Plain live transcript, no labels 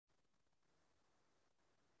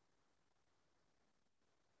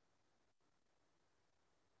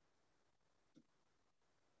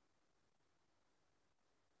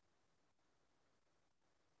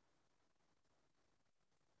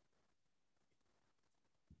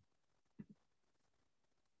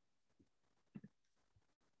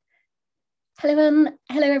Hello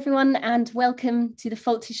everyone, and welcome to the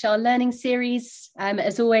Fault2SHA learning series.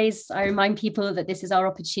 As always, I remind people that this is our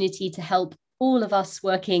opportunity to help all of us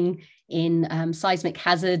working in seismic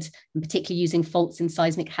hazard, and particularly using faults in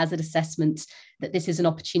seismic hazard assessment, that this is an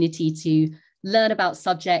opportunity to learn about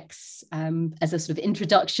subjects as a sort of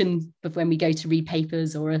introduction of when we go to read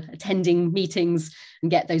papers or attending meetings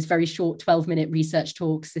and get those very short 12-minute research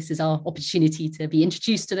talks. This is our opportunity to be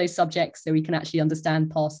introduced to those subjects so we can actually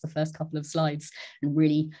understand past the first couple of slides and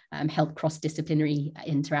really help cross-disciplinary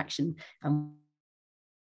interaction.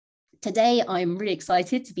 Today, I'm really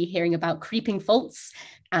excited to be hearing about creeping faults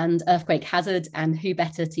and earthquake hazard, and who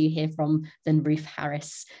better to hear from than Ruth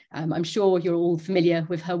Harris. I'm sure you're all familiar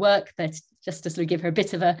with her work, but just to sort of give her a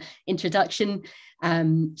bit of an introduction,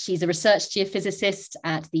 she's a research geophysicist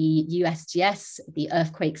at the USGS, the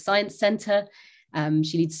Earthquake Science Center.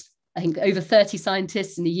 She leads, I think, over 30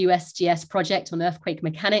 scientists in the USGS project on earthquake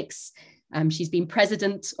mechanics. She's been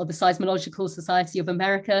president of the Seismological Society of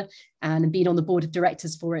America and been on the board of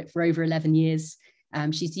directors for it for over 11 years.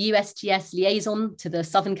 She's the USGS liaison to the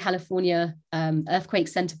Southern California Earthquake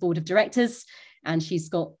Center Board of Directors, and she's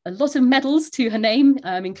got a lot of medals to her name,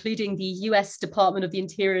 including the US Department of the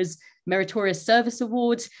Interior's Meritorious Service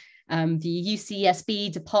Award, the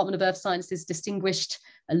UCSB Department of Earth Sciences Distinguished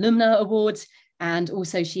Alumna Award, and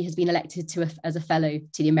also she has been elected as a fellow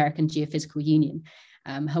to the American Geophysical Union.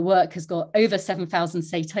 Her work has got over 7,000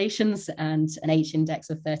 citations and an H index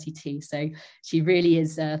of 32. So she really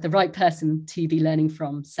is the right person to be learning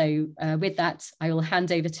from. So with that, I will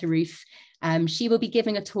hand over to Ruth. She will be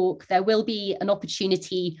giving a talk. There will be an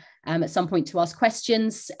opportunity at some point to ask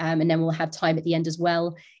questions, and then we'll have time at the end as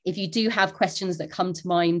well. If you do have questions that come to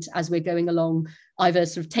mind as we're going along, either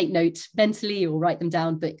sort of take note mentally or write them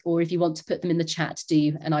down, or if you want to put them in the chat,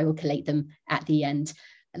 do, and I will collate them at the end.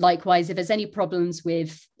 Likewise, if there's any problems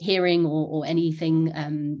with hearing or anything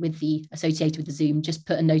associated with the Zoom, just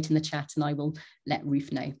put a note in the chat and I will let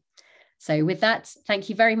Ruth know. So with that, thank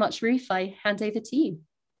you very much, Ruth. I hand over to you.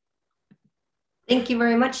 Thank you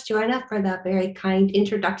very much, Joanna, for that very kind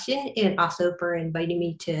introduction and also for inviting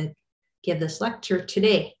me to give this lecture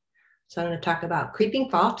today. So I'm going to talk about creeping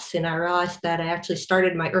faults, and I realized that I actually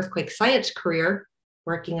started my earthquake science career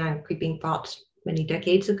working on creeping faults many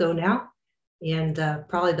decades ago now. And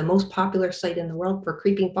probably the most popular site in the world for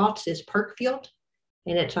creeping faults is Parkfield,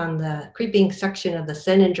 and it's on the creeping section of the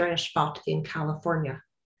San Andreas Fault in California.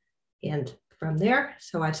 And from there,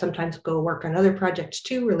 so I sometimes go work on other projects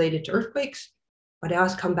too related to earthquakes, but I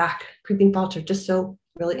always come back. Creeping faults are just so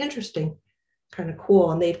really interesting, kind of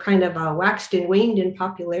cool, and they've kind of waxed and waned in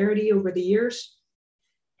popularity over the years.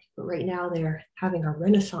 But right now they're having a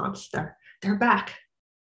renaissance. They're back.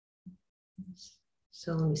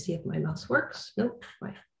 So let me see if my mouse works. Nope,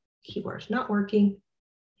 my keyboard's not working.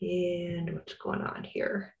 And what's going on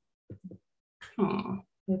here?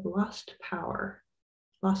 We've lost power,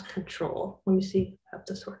 lost control. Let me see if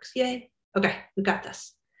this works. Yay. Okay, we got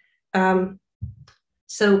this.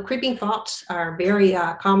 So creeping faults are very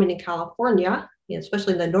common in California,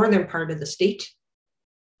 especially in the northern part of the state.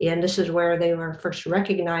 And this is where they were first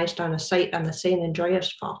recognized on a site on the San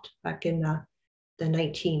Andreas Fault back in the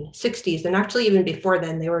 1960s, and actually even before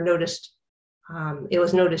then they were noticed. It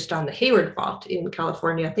was noticed on the Hayward Fault in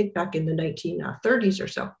California, I think back in the 1930s or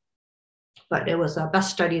so, but it was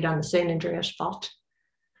best studied on the San Andreas Fault.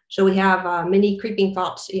 So we have many creeping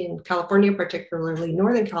faults in California, particularly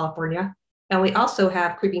Northern California, and we also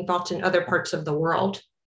have creeping faults in other parts of the world.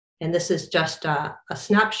 And this is just a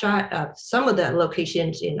snapshot of some of the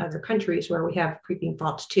locations in other countries where we have creeping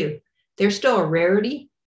faults too. They're still a rarity.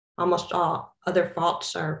 Almost all other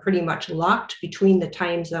faults are pretty much locked between the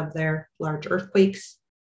times of their large earthquakes.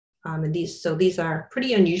 And these are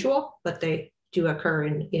pretty unusual, but they do occur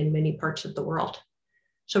in many parts of the world.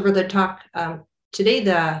 So for the talk today,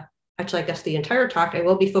 actually I guess the entire talk, I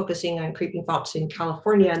will be focusing on creeping faults in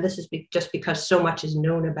California, and this is just because so much is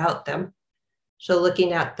known about them. So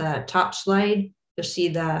looking at the top slide, you'll see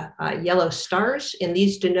the yellow stars, and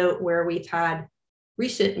these denote where we've had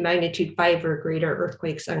recent magnitude 5 or greater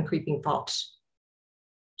earthquakes on creeping faults.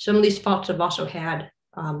 Some of these faults have also had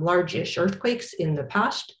large-ish earthquakes in the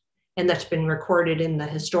past, and that's been recorded in the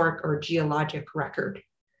historic or geologic record.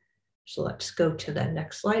 So let's go to the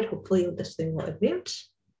next slide. Hopefully this thing will advance.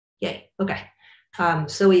 Yay, okay.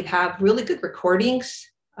 So we have really good recordings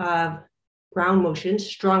of ground motions,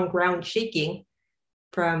 strong ground shaking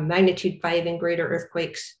from magnitude 5 and greater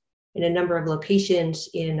earthquakes in a number of locations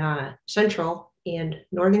in central and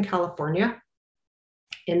Northern California.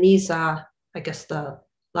 And these, I guess the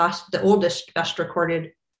oldest best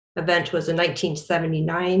recorded event was a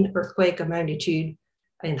 1979 earthquake of magnitude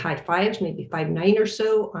in high 5s, maybe 5.9 or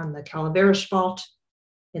so on the Calaveras Fault.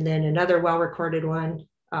 And then another well-recorded one,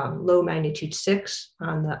 low magnitude 6,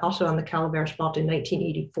 also on the Calaveras Fault in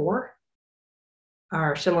 1984.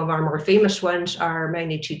 Some of our more famous ones are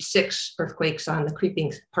magnitude 6 earthquakes on the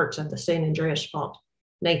creeping parts of the San Andreas Fault,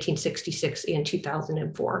 1966 and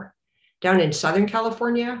 2004. Down in Southern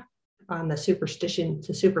California, on the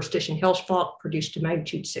Superstition Hills Fault produced a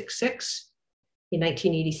magnitude 6.6 in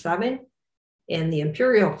 1987, and the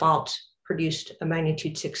Imperial Fault produced a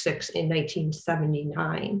magnitude 6.6 in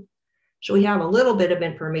 1979. So we have a little bit of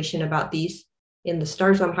information about these. And the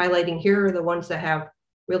stars I'm highlighting here are the ones that have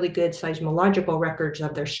really good seismological records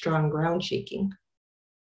of their strong ground shaking.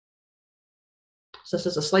 So this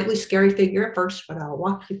is a slightly scary figure at first, but I'll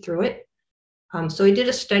walk you through it. So I did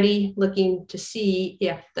a study looking to see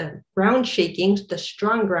if the ground shaking, the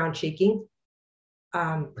strong ground shaking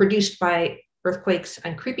produced by earthquakes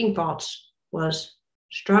and creeping faults was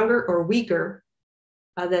stronger or weaker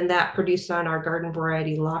than that produced on our garden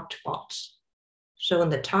variety locked faults. So in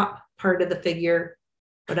the top part of the figure,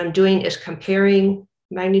 what I'm doing is comparing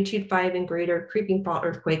magnitude 5 and greater creeping fault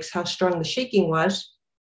earthquakes, how strong the shaking was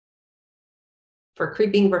for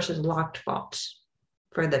creeping versus locked faults.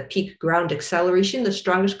 For the peak ground acceleration, the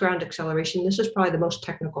strongest ground acceleration, this is probably the most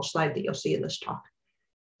technical slide that you'll see in this talk.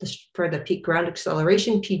 For the peak ground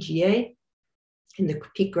acceleration, PGA, and the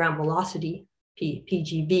peak ground velocity,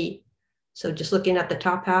 PGV. So just looking at the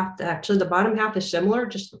top half, actually the bottom half is similar.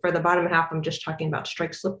 Just for the bottom half, I'm just talking about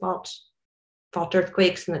strike slip faults, fault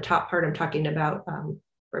earthquakes, and the top part I'm talking about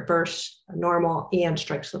reverse, normal, and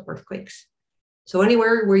strike slip earthquakes. So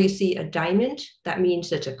anywhere where you see a diamond, that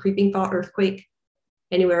means it's a creeping fault earthquake.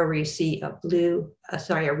 Anywhere where you see a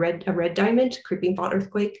red diamond, creeping fault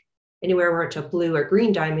earthquake. Anywhere where it's a blue or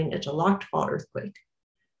green diamond, it's a locked fault earthquake.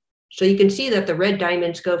 So you can see that the red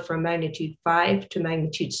diamonds go from magnitude 5 to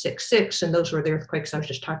magnitude 6.6, and those were the earthquakes I was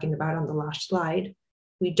just talking about on the last slide.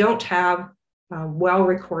 We don't have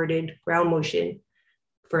well-recorded ground motion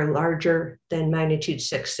for larger than magnitude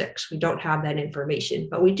 6.6. We don't have that information,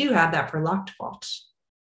 but we do have that for locked faults.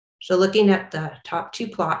 So looking at the top two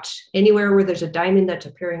plots, anywhere where there's a diamond that's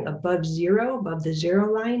appearing above zero, above the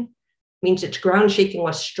zero line, means its ground shaking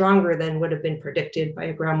was stronger than would have been predicted by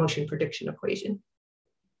a ground motion prediction equation.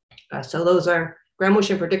 So those are ground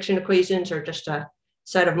motion prediction equations, are just a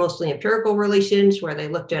set of mostly empirical relations where they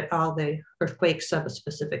looked at all the earthquakes of a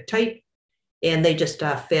specific type, and they just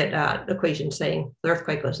fit equations saying the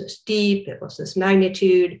earthquake was this deep, it was this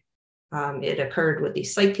magnitude, it occurred with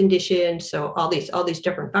these site conditions. So all these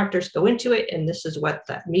different factors go into it, and this is what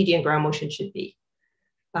the median ground motion should be.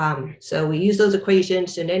 So we use those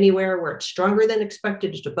equations, and anywhere where it's stronger than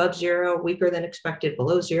expected, just above zero, weaker than expected,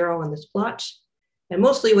 below zero on this plot. And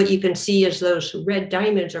mostly what you can see is those red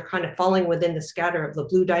diamonds are kind of falling within the scatter of the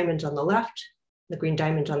blue diamonds on the left, the green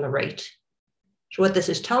diamonds on the right. So what this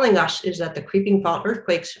is telling us is that the creeping fault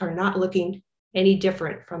earthquakes are not looking any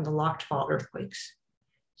different from the locked fault earthquakes.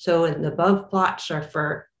 So in the above plots are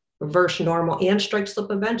for reverse, normal, and strike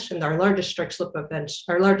slip events, and our largest strike slip events,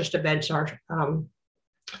 our largest events are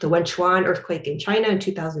the Wenchuan earthquake in China in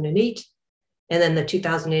 2008, and then the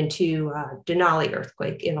 2002 Denali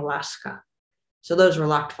earthquake in Alaska. So those were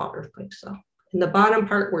locked fault earthquakes. So in the bottom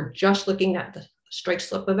part, we're just looking at the strike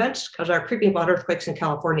slip events because our creeping fault earthquakes in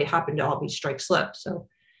California happen to all be strike slip. So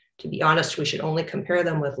to be honest, we should only compare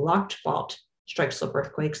them with locked fault strike slip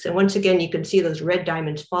earthquakes. And once again, you can see those red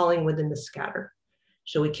diamonds falling within the scatter.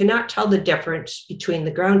 So we cannot tell the difference between the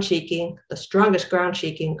ground shaking, the strongest ground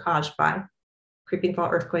shaking caused by creeping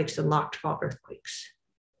fault earthquakes and locked fault earthquakes.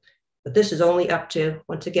 But this is only up to,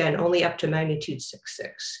 once again, only up to magnitude 6.6.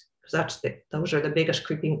 Those are the biggest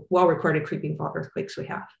well-recorded creeping fault earthquakes we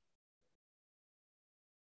have.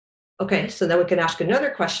 Okay, so then we can ask another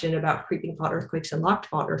question about creeping fault earthquakes and locked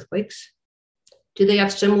fault earthquakes. Do they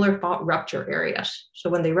have similar fault rupture areas? So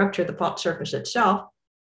when they rupture the fault surface itself,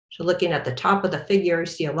 so looking at the top of the figure, you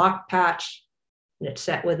see a locked patch, and it's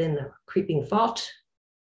set within the creeping fault.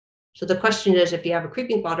 So the question is, if you have a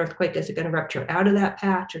creeping fault earthquake, is it going to rupture out of that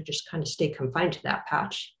patch or just kind of stay confined to that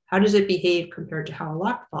patch? How does it behave compared to how a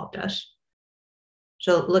locked fault does?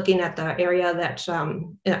 So looking at the area that's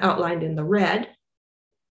outlined in the red,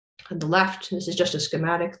 on the left, this is just a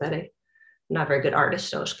schematic that I'm not a very good artist,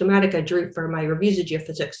 so a schematic I drew for my reviews of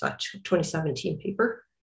geophysics 2017 paper.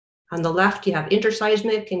 On the left, you have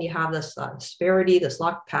interseismic, and you have this disparity, this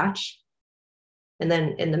locked patch. And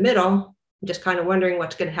then in the middle, I'm just kind of wondering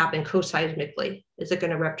what's going to happen coseismically. Is it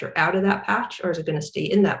going to rupture out of that patch, or is it going to stay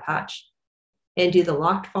in that patch? And do the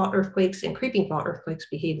locked fault earthquakes and creeping fault earthquakes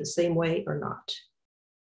behave the same way or not?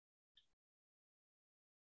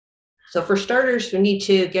 So for starters, we need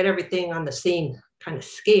to get everything on the same kind of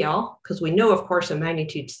scale, because we know, of course, a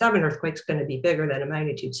magnitude 7 earthquake is going to be bigger than a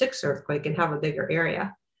magnitude 6 earthquake and have a bigger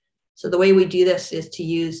area. So the way we do this is to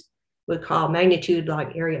use what we call magnitude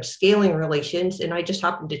log area scaling relations. And I just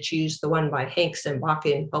happened to choose the one by Hanks and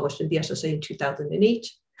Bakken, published in BSSA in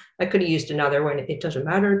 2008. I could have used another one, it doesn't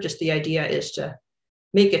matter. Just the idea is to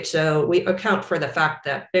make it so we account for the fact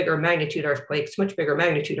that bigger magnitude earthquakes, much bigger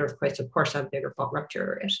magnitude earthquakes, of course, have bigger fault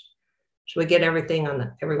rupture areas. So we get everything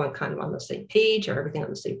everyone kind of on the same page, or everything on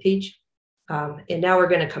the same page. And now we're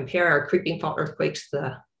going to compare our creeping fault earthquakes,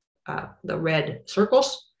 the red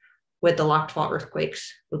circles, with the locked fault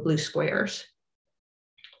earthquakes, the blue squares.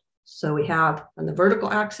 So we have on the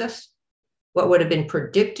vertical axis what would have been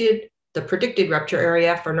predicted, the predicted rupture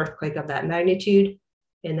area for an earthquake of that magnitude.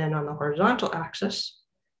 And then on the horizontal axis,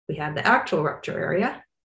 we have the actual rupture area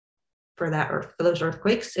for those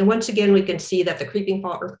earthquakes. And once again, we can see that the creeping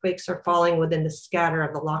fault earthquakes are falling within the scatter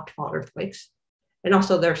of the locked fault earthquakes. And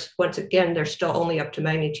also once again, they're still only up to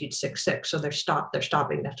magnitude 6.6. So they're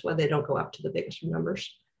stopping. That's why they don't go up to the biggest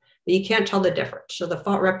numbers. But you can't tell the difference. So the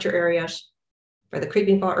fault rupture areas for the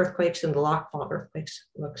creeping fault earthquakes and the locked fault earthquakes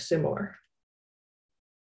look similar.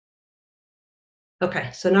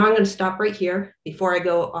 Okay, so now I'm going to stop right here before I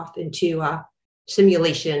go off into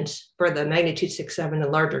simulations for the magnitude 6.7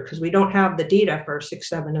 and larger, because we don't have the data for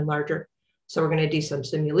 6.7 and larger. So we're going to do some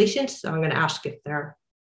simulations. So I'm going to ask if there are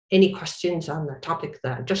any questions on the topic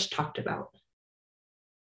that I just talked about.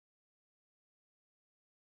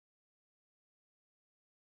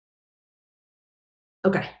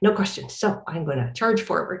 Okay, no questions. So I'm going to charge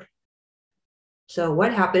forward. So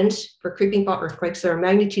what happens for creeping fault earthquakes that are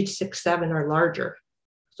magnitude 6.7 or larger?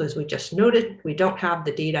 So as we just noted, we don't have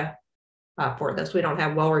the data for this. We don't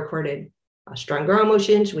have well-recorded strong ground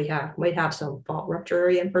motions. We might have some fault rupture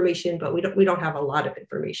area information, but we don't have a lot of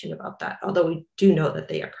information about that, although we do know that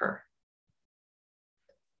they occur.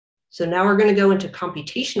 So now we're going to go into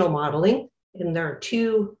computational modeling, and there are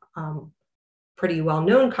two pretty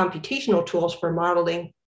well-known computational tools for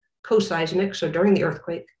modeling co-seismic, so during the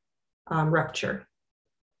earthquake rupture.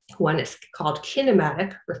 One is called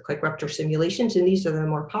kinematic earthquake rupture simulations, and these are the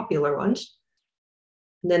more popular ones.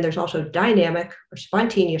 And then there's also dynamic or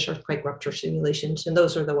spontaneous earthquake rupture simulations, and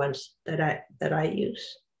those are the ones that I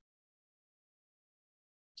use.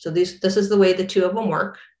 So this is the way the two of them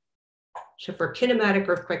work. So for kinematic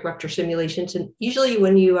earthquake rupture simulations, and usually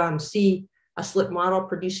when you see a slip model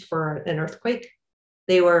produced for an earthquake,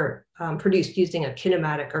 they were produced using a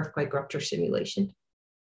kinematic earthquake rupture simulation.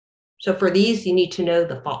 So for these, you need to know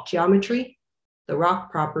the fault geometry, the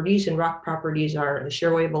rock properties, and rock properties are the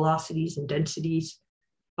shear wave velocities and densities.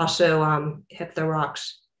 Also, if the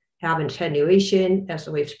rocks have attenuation as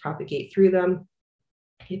the waves propagate through them,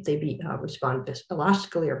 if they respond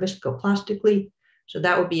elastically or viscoplastically. So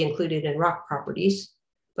that would be included in rock properties.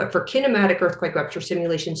 But for kinematic earthquake rupture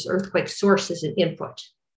simulations, the earthquake source is an input.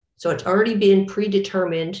 So it's already been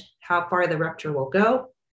predetermined how far the rupture will go,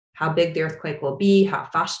 how big the earthquake will be, how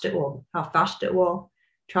fast it will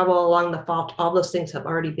travel along the fault. All those things have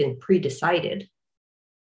already been pre-decided.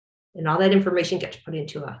 And all that information gets put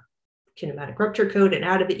into a kinematic rupture code, and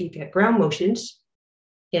out of it you get ground motions.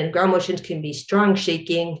 And ground motions can be strong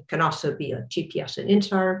shaking, can also be a GPS and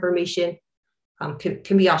INSAR information,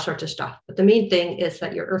 can be all sorts of stuff. But the main thing is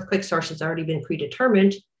that your earthquake source has already been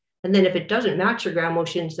predetermined. And then if it doesn't match your ground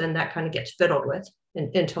motions, then that kind of gets fiddled with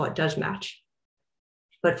until it does match.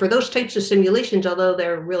 But for those types of simulations, although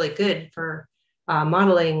they're really good for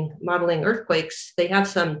modeling earthquakes, they have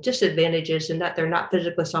some disadvantages in that they're not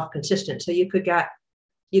physically self-consistent. So you could get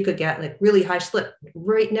like really high slip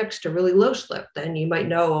right next to really low slip. Then you might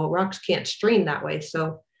know, well, rocks can't strain that way.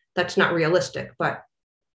 So that's not realistic. But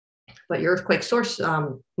your earthquake source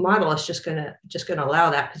model is just gonna allow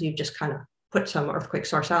that, because you've just kind of put some earthquake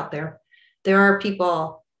source out there. There are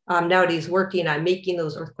people nowadays working on making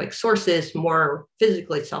those earthquake sources more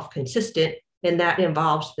physically self-consistent, and that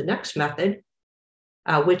involves the next method,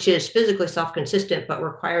 which is physically self-consistent but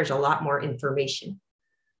requires a lot more information.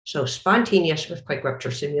 So spontaneous earthquake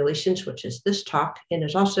rupture simulations, which is this talk, and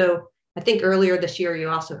is also, I think earlier this year, you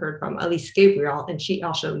also heard from Elise Gabriel, and she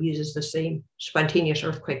also uses the same spontaneous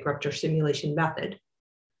earthquake rupture simulation method.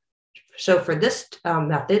 So for this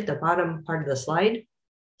method, the bottom part of the slide,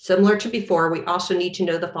 similar to before, we also need to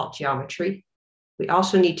know the fault geometry. We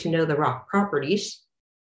also need to know the rock properties,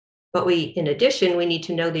 but in addition, we need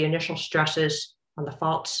to know the initial stresses on the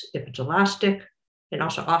faults if it's elastic, and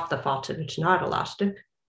also off the faults if it's not elastic.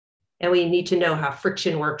 And we need to know how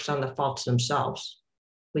friction works on the faults themselves.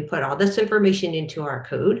 We put all this information into our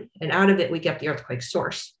code, and out of it, we get the earthquake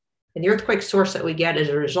source. And the earthquake source that we get is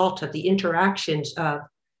a result of the interactions of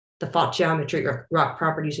the fault geometry, or rock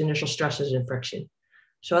properties, initial stresses, and friction.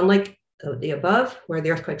 So unlike the above, where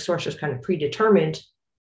the earthquake source is kind of predetermined,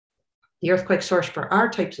 the earthquake source for our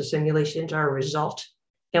types of simulations are a result,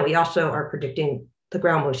 and we also are predicting the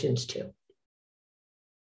ground motions too.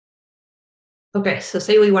 Okay, so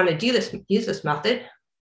say we want to use this method,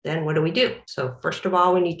 then what do? So first of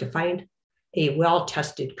all, we need to find a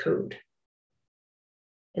well-tested code.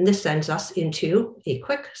 And this sends us into a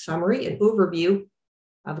quick summary and overview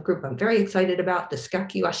of a group I'm very excited about, the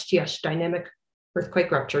SCAC-USGS Dynamic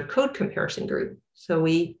Earthquake Rupture Code Comparison Group. So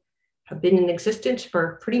we have been in existence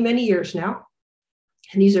for pretty many years now.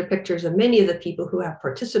 And these are pictures of many of the people who have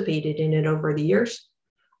participated in it over the years.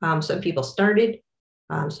 Some people started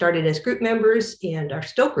as group members and are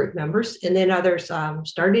still group members, and then others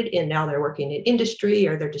started and now they're working in industry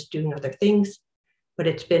or they're just doing other things. But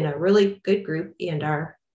it's been a really good group, and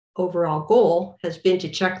our overall goal has been to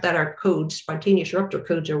check that our codes, spontaneous rupture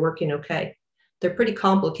codes, are working okay. They're pretty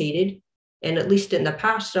complicated, and at least in the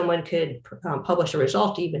past, someone could publish a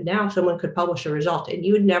result. Even now, someone could publish a result, and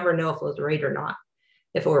you would never know if it was right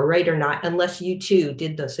or not, unless you too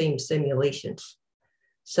did the same simulations.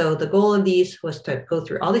 So the goal of these was to go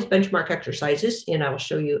through all these benchmark exercises, and I will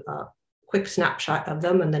show you a quick snapshot of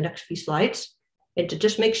them in the next few slides, and to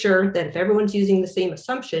just make sure that if everyone's using the same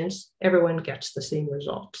assumptions, everyone gets the same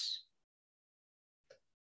results.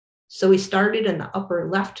 So we started in the upper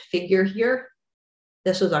left figure here.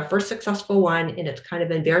 This was our first successful one, and it's kind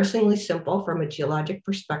of embarrassingly simple from a geologic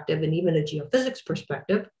perspective and even a geophysics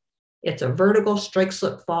perspective. It's a vertical strike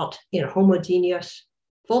slip fault in a homogeneous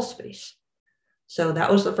full space. So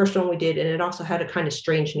that was the first one we did, and it also had a kind of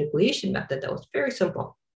strange nucleation method that was very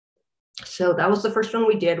simple. So that was the first one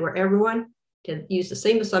we did, where everyone did use the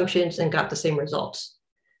same assumptions and got the same results.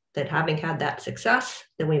 Then having had that success,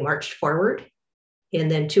 then we marched forward.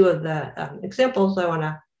 And then two of the examples I want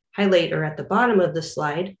to highlight are at the bottom of the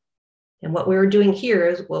slide. And what we were doing here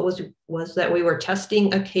is was that we were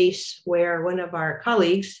testing a case where one of our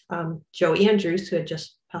colleagues, Joe Andrews, who had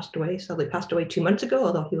just sadly passed away 2 months ago,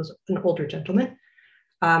 although he was an older gentleman,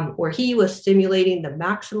 where he was simulating the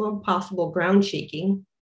maximum possible ground shaking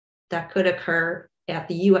that could occur at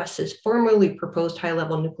the US's formerly proposed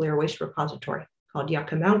high-level nuclear waste repository called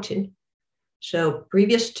Yucca Mountain. So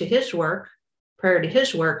prior to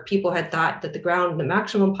his work, people had thought that the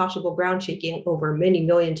maximum possible ground shaking over many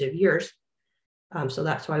millions of years, so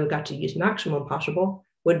that's why we got to use maximum possible,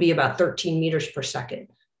 would be about 13 meters per second.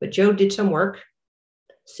 But Joe did some work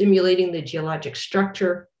simulating the geologic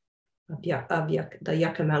structure of the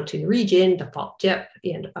Yucca Mountain region, the fault dip,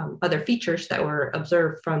 and other features that were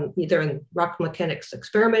observed from either in rock mechanics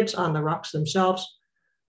experiments on the rocks themselves,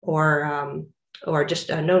 or just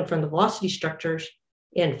known from the velocity structures,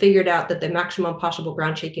 and figured out that the maximum possible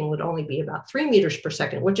ground shaking would only be about 3 meters per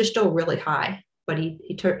second, which is still really high. But he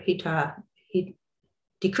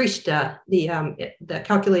decreased the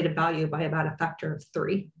calculated value by about a factor of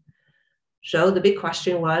 3. So the big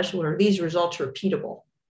question was, were these results repeatable?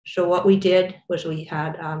 So what we did was we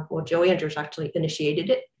had, Joe Andrews actually initiated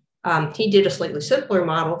it. He did a slightly simpler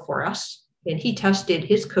model for us, and he tested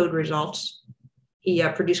his code results. He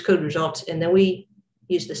produced code results, and then we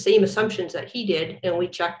used the same assumptions that he did, and we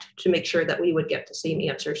checked to make sure that we would get the same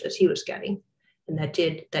answers as he was getting. And that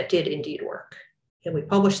did indeed work. And we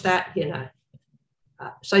published that in a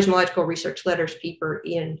seismological research letters paper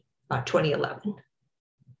in 2011.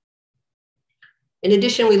 In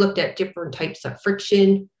addition, we looked at different types of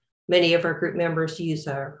friction. Many of our group members use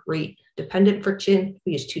rate-dependent friction.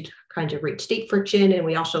 We use two kinds of rate-state friction, and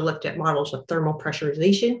we also looked at models of thermal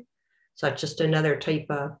pressurization. So that's just another type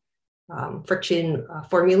of friction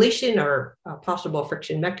formulation or possible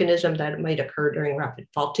friction mechanism that might occur during rapid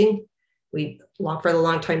faulting. We, for a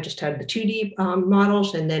long time, just had the 2D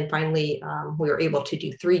models, and then finally we were able to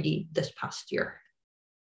do 3D this past year.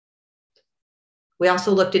 We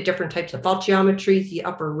also looked at different types of fault geometries. The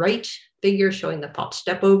upper right figure showing the fault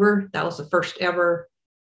step over, that was the first ever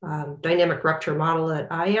dynamic rupture model that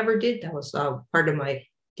I ever did. That was part of my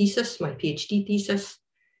thesis, my PhD thesis.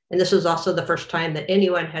 And this was also the first time that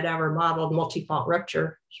anyone had ever modeled multi-fault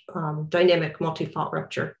rupture, dynamic multi-fault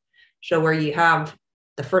rupture. So where you have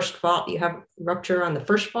the first fault, you have rupture on the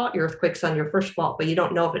first fault, your earthquake's on your first fault, but you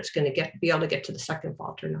don't know if it's going to be able to get to the second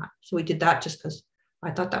fault or not. So we did that just because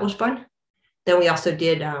I thought that was fun. Then we also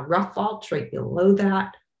did rough faults right below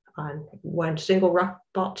that on one single rough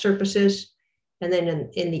fault surfaces. And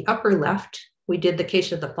then in the upper left, we did the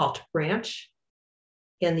case of the fault branch.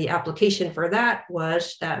 And the application for that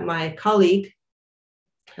was that my colleague,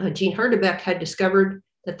 Jean Herdebeck, had discovered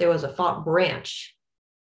that there was a fault branch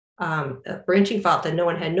a branching fault that no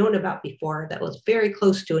one had known about before that was very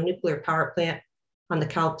close to a nuclear power plant on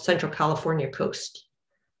the Central California coast.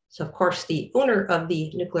 So of course, the owner of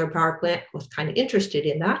the nuclear power plant was kind of interested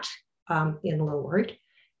in that, and a little worried.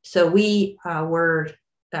 So we were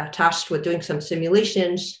tasked with doing some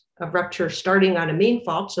simulations of rupture starting on a main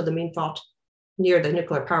fault. So the main fault near the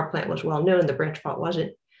nuclear power plant was well known, the branch fault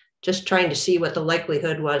wasn't, just trying to see what the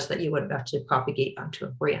likelihood was that you would actually propagate onto a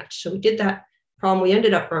branch. So we did that problem. We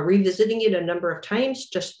ended up revisiting it a number of times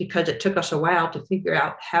just because it took us a while to figure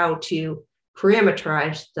out how to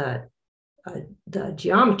parameterize the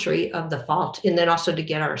geometry of the fault, and then also to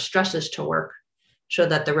get our stresses to work so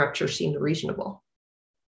that the rupture seemed reasonable.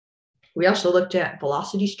 We also looked at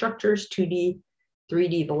velocity structures, 2D,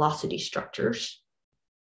 3D velocity structures.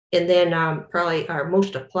 And then probably our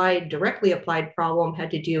most directly applied problem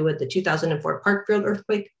had to do with the 2004 Parkfield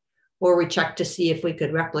earthquake, where we checked to see if we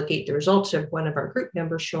could replicate the results of one of our group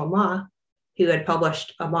members, Shou Ma, who had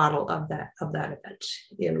published a model of that event.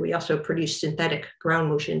 And we also produced synthetic ground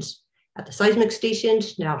motions at the seismic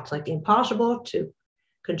stations. Now it's like impossible to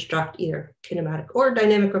construct either kinematic or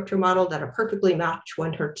dynamic rupture model that are perfectly match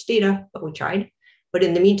 1 Hertz data, but we tried. But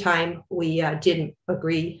in the meantime, we didn't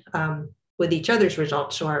agree with each other's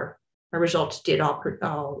results. So our results did all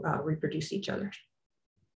reproduce each other's.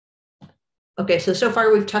 Okay, so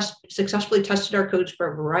far we've successfully tested our codes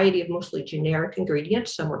for a variety of mostly generic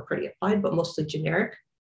ingredients. Some were pretty applied, but mostly generic,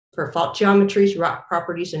 for fault geometries, rock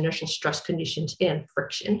properties, initial stress conditions, and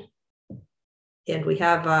friction. And we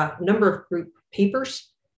have a number of group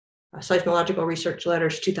papers, seismological research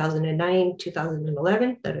letters 2009,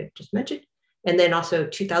 2011 that I just mentioned, and then also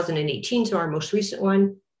 2018, so our most recent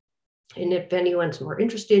one. And if anyone's more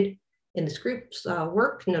interested in this group's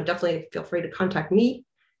work, definitely feel free to contact me.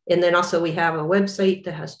 And then also we have a website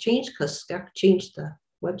that has changed because SCEC changed the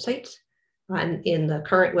websites. And in the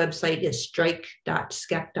current website is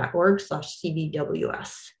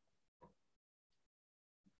strike.scec.org/CVWS.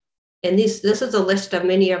 And this is a list of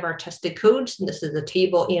many of our tested codes. And this is a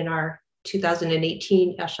table in our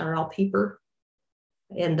 2018 SRL paper.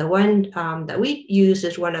 And the one that we use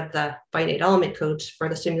is one of the finite element codes for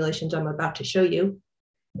the simulations I'm about to show you.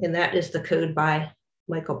 And that is the code by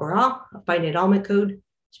Michael Barral, a finite element code.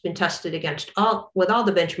 It's been tested with all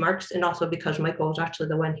the benchmarks, and also because Michael was actually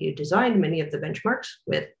the one who designed many of the benchmarks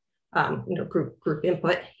with group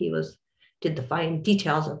input. He did the fine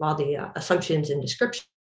details of all the assumptions and descriptions.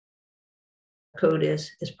 Code is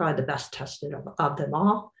probably the best tested of them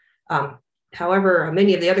all. However,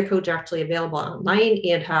 many of the other codes are actually available online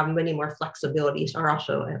and have many more flexibilities, are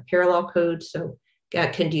also a parallel code, so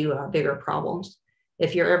can do bigger problems.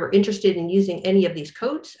 If you're ever interested in using any of these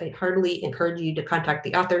codes, I heartily encourage you to contact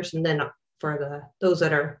the authors. And then for those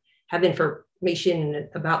that have information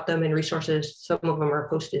about them and resources, some of them are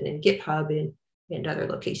posted in GitHub and other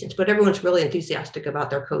locations. But everyone's really enthusiastic about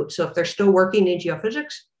their code. So if they're still working in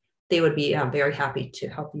geophysics, they would be very happy to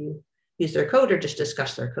help you use their code or just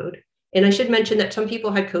discuss their code. And I should mention that some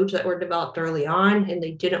people had codes that were developed early on and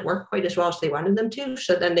they didn't work quite as well as they wanted them to.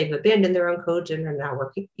 So then they've abandoned their own codes and are now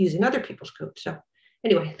using other people's codes. So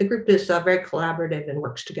anyway, the group is very collaborative and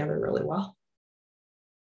works together really well.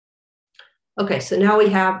 Okay, so now we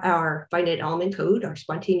have our finite element code, our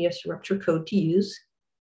spontaneous rupture code to use.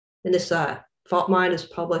 And this fault mod is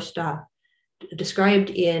published, described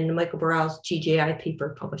in Michael Barral's GJI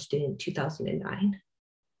paper published in 2009.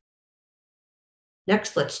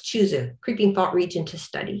 Next, let's choose a creeping fault region to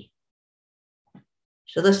study.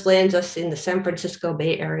 So this lands us in the San Francisco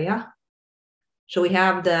Bay Area. So we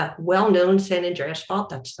have the well-known San Andreas fault.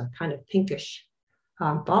 That's the kind of pinkish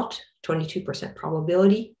fault, 22%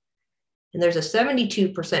 probability. And there's a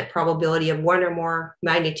 72% probability of one or more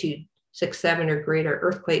magnitude 6.7 or greater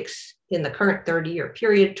earthquakes in the current 30-year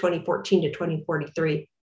period, 2014 to 2043,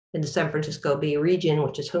 in the San Francisco Bay region,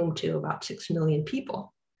 which is home to about 6 million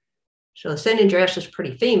people. So the San Andreas is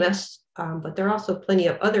pretty famous, but there are also plenty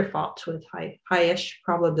of other faults with high-ish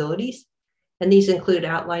probabilities. And these include,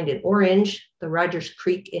 outlined in orange, the Rogers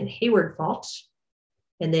Creek and Hayward faults,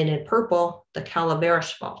 and then in purple, the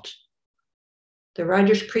Calaveras fault. The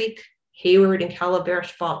Rogers Creek, Hayward, and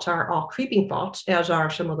Calaveras faults are all creeping faults, as are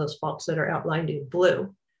some of those faults that are outlined in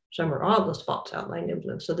blue. Some are all of those faults outlined in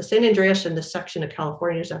blue. So the San Andreas in this section of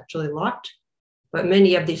California is actually locked, but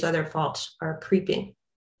many of these other faults are creeping.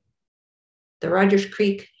 The Rogers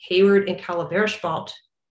Creek, Hayward, and Calaveras fault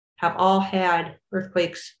have all had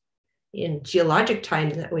earthquakes in geologic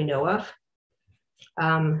time that we know of,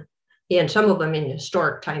 and some of them in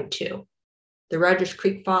historic time too. The Rogers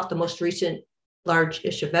Creek fault, the most recent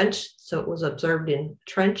large-ish event, so it was observed in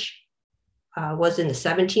trench was in the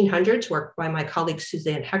 1700s, worked by my colleague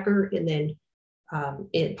Suzanne Hecker, and then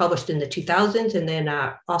it published in the 2000s, and then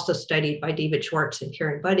also studied by David Schwartz and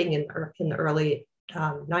Karen Budding in the early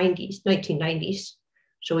 1990s.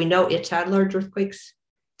 So we know it's had large earthquakes.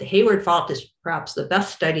 The Hayward Fault is perhaps the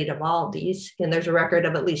best studied of all of these, and there's a record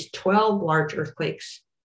of at least 12 large earthquakes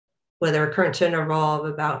with a recurrence interval of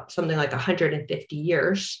about something like 150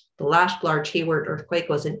 years. The last large Hayward earthquake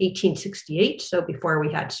was in 1868, so before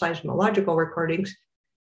we had seismological recordings,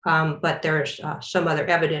 but there's some other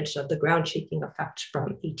evidence of the ground shaking effects from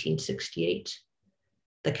 1868.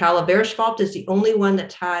 The Calaveras Fault is the only one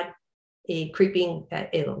that's had a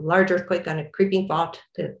large earthquake on a creeping fault.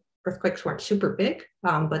 The earthquakes weren't super big,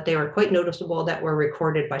 but they were quite noticeable that were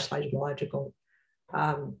recorded by seismological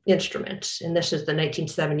instruments. And this is the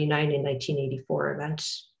 1979 and 1984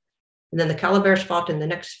 events. And then the Calaveras Fault in the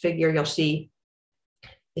next figure you'll see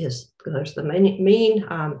is, there's the main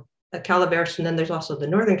Calaveras, and then there's also the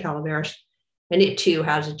northern Calaveras, and it too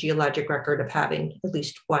has a geologic record of having at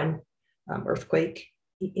least one earthquake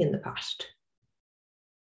in the past.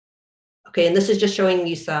 Okay, and this is just showing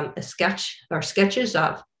you some sketches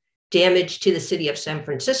of damage to the city of San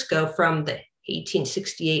Francisco from the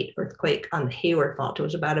 1868 earthquake on the Hayward Fault. It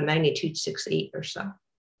was about a magnitude 6.8 or so.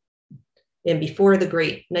 And before the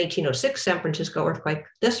great 1906 San Francisco earthquake,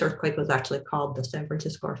 this earthquake was actually called the San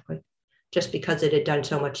Francisco earthquake, just because it had done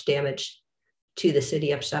so much damage to the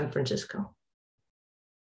city of San Francisco.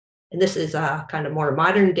 And this is kind of more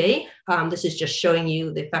modern day. This is just showing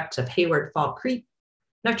you the effects of Hayward Fault creep.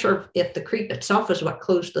 Not sure if the creep itself is what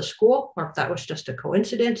closed the school or if that was just a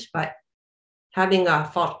coincidence, but having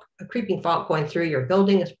a creeping fault going through your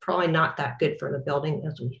building is probably not that good for the building,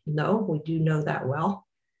 as we know. We do know that well.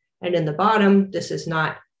 And in the bottom, this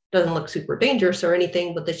doesn't look super dangerous or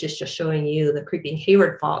anything, but this is just showing you the creeping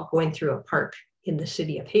Hayward Fault going through a park in the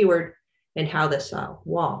city of Hayward and how this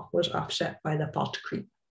wall was offset by the fault creep.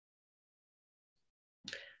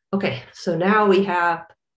 Okay, so now we have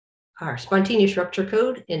our spontaneous rupture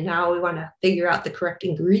code, and now we want to figure out the correct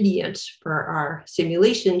ingredients for our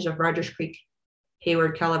simulations of Rogers Creek,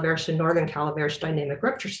 Hayward, Calaveras, and Northern Calaveras dynamic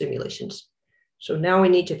rupture simulations. So now we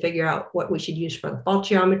need to figure out what we should use for the fault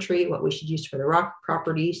geometry, what we should use for the rock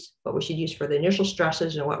properties, what we should use for the initial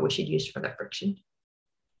stresses, and what we should use for the friction.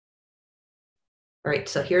 All right,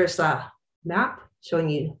 so here's the map showing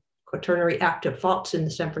you quaternary active faults in the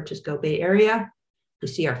San Francisco Bay Area. We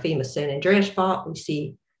see our famous San Andreas Fault. We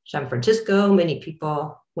see San Francisco. Many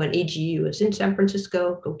people, when AGU is in San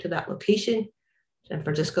Francisco, go to that location. San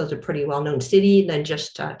Francisco is a pretty well-known city. Then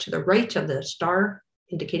just to the right of the star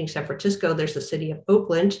indicating San Francisco, there's the city of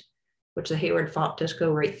Oakland, which the Hayward Fault does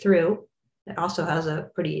go right through. It also has a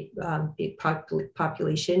pretty big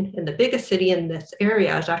population. And the biggest city in this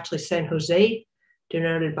area is actually San Jose,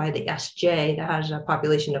 denoted by the SJ, that has a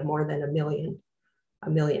population of more than a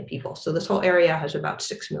million people. So this whole area has about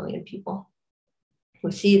 6 million people.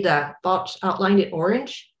 We see the faults outlined in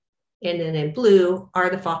orange, and then in blue are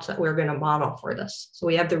the faults that we're going to model for this. So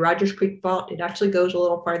we have the Rogers Creek Fault. It actually goes a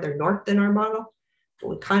little farther north than our model, but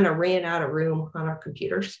we kind of ran out of room on our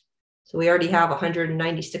computers. So we already have a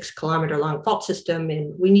 196 kilometer long fault system,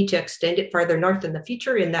 and we need to extend it farther north in the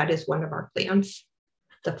future, and that is one of our plans.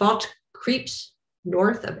 The fault creeps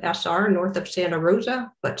north of SR, north of Santa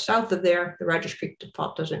Rosa, but south of there, the Rogers Creek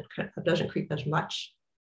Fault doesn't creep as much.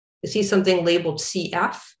 You see something labeled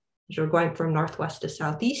CF, as we're going from northwest to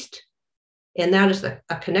southeast. And that is a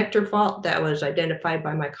connector fault that was identified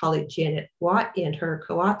by my colleague Janet Watt and her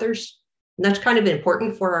co-authors. And that's kind of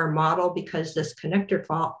important for our model because this connector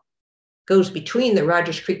fault goes between the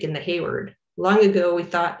Rogers Creek and the Hayward. Long ago, we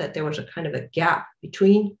thought that there was a kind of a gap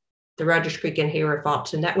between the Rogers Creek and Hayward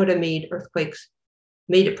faults, and that would have made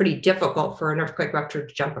it pretty difficult for an earthquake rupture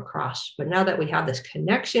to jump across. But now that we have this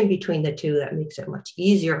connection between the two, that makes it much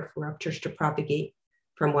easier for ruptures to propagate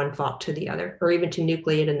from one fault to the other, or even to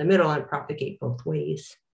nucleate in the middle and propagate both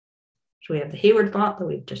ways. So we have the Hayward Fault that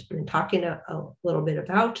we've just been talking a little bit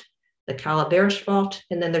about, the Calaveras Fault,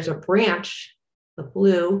 and then there's a branch,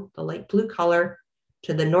 the light blue color,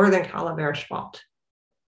 to the Northern Calaveras Fault.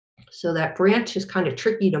 So that branch is kind of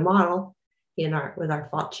tricky to model with our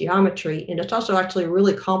fault geometry, and it's also actually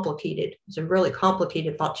really complicated. It's a really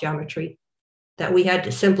complicated fault geometry that we had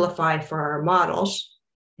to simplify for our models.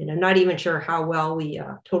 And I'm not even sure how well we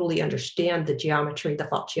totally understand the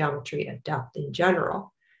fault geometry at depth in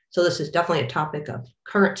general. So this is definitely a topic of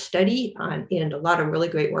current study, and a lot of really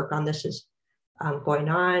great work on this is going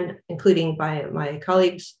on, including by my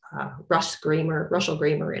colleagues, Russell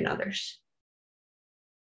Gramer, and others.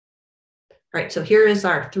 All right, so here is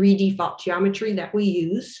our 3D fault geometry that we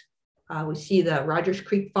use. We see the Rogers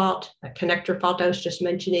Creek Fault, a connector fault I was just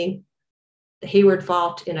mentioning, the Hayward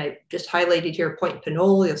Fault, and I just highlighted here Point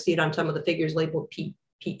Pinole. You'll see it on some of the figures labeled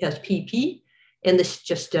as PP, and this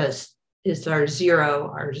just is our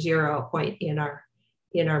zero point in our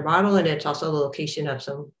model, and it's also the location of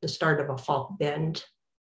the start of a fault bend.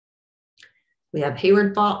 We have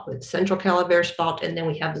Hayward Fault with Central Calaveras Fault, and then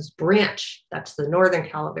we have this branch, that's the Northern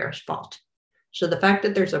Calaveras Fault. So the fact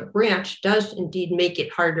that there's a branch does indeed make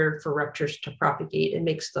it harder for ruptures to propagate and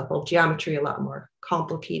makes the whole geometry a lot more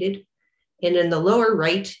complicated. And in the lower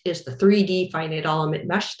right is the 3D finite element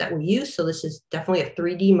mesh that we use. So this is definitely a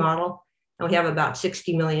 3D model, and we have about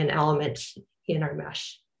 60 million elements in our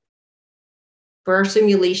mesh. For our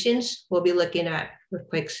simulations, we'll be looking at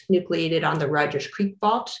earthquakes nucleated on the Rogers Creek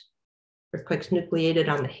Fault, earthquakes nucleated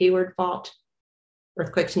on the Hayward Fault,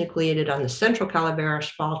 earthquakes nucleated on the Central Calaveras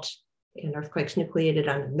Fault, and earthquakes nucleated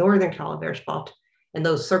on the Northern Calaveras Fault. And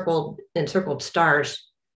those encircled stars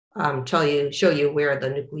show you where the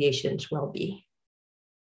nucleations will be.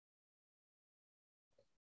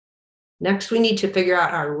 Next, we need to figure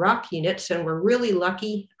out our rock units, and we're really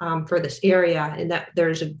lucky for this area in that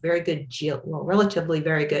there's a very good, relatively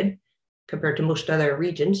very good compared to most other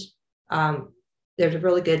regions. There's a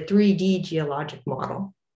really good 3D geologic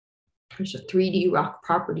model. There's a 3D rock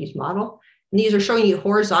properties model. And these are showing you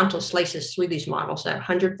horizontal slices through these models at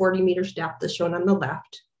 140 meters depth as shown on the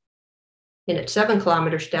left, and at 7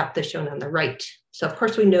 kilometers depth as shown on the right. So of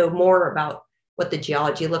course we know more about what the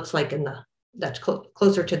geology looks like that's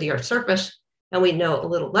closer to the Earth's surface, and we know a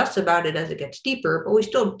little less about it as it gets deeper, but we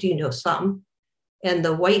still do know some. And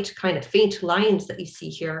the white kind of faint lines that you see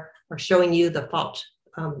here are showing you the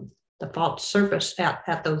fault surface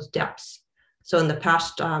at those depths. So in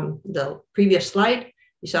the previous slide,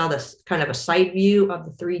 you saw this kind of a side view of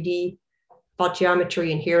the 3D fault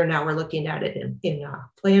geometry, and here now we're looking at it in a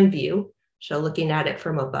plan view, so looking at it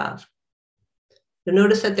from above. You'll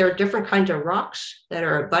notice that there are different kinds of rocks that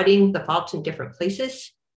are abutting the faults in different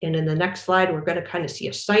places, and in the next slide, we're going to kind of see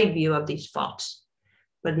a side view of these faults.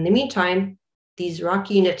 But in the meantime, these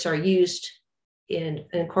rock units are used in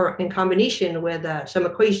combination with some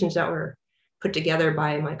equations that were put together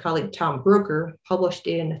by my colleague Tom Broker, published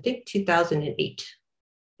in, I think, 2008.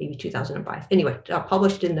 Maybe 2005. Anyway,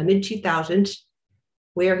 published in the mid-2000s,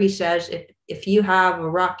 where he says if you have a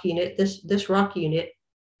rock unit, this rock unit,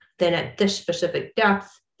 then at this specific depth,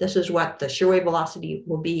 this is what the shear wave velocity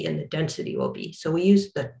will be and the density will be. So we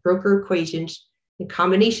use the Broker equations in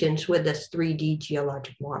combinations with this 3D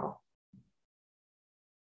geologic model.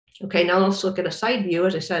 Okay, now let's look at a side view.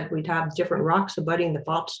 As I said, we'd have different rocks abutting the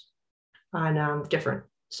faults on different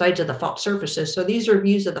sides of the fault surfaces. So these are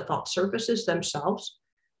views of the fault surfaces themselves,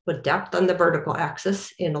 with depth on the vertical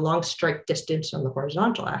axis and a long strike distance on the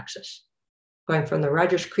horizontal axis, going from the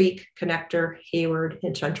Rogers Creek, Connector, Hayward,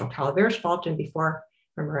 and Central Calaveras Fault. And before,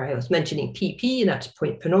 remember I was mentioning PP, and that's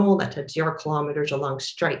Point Pinole, that's at 0 kilometers along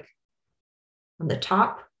strike. On the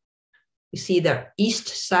top, you see the east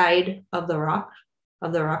side of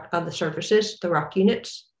the surfaces, the rock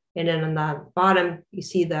units, and then on the bottom, you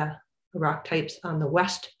see the rock types on the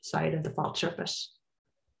west side of the fault surface.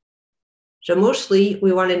 So mostly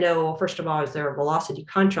we want to know, first of all, is there a velocity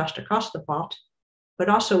contrast across the fault? But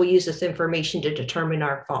also we use this information to determine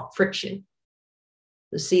our fault friction.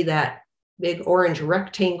 You see that big orange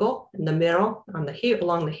rectangle in the middle along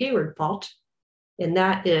the Hayward Fault, and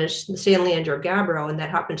that is the San Leandro Gabbro, and that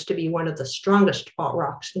happens to be one of the strongest fault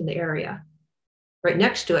rocks in the area. Right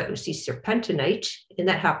next to it, we see serpentinite, and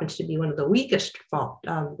that happens to be one of the weakest fault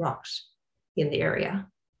rocks in the area.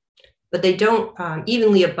 But they don't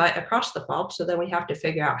evenly abut across the fault, so then we have to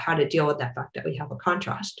figure out how to deal with that fact that we have a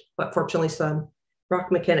contrast. But fortunately, some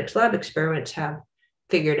rock mechanics lab experiments have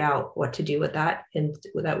figured out what to do with that, and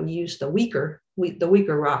that we use the weaker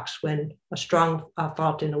rocks when a strong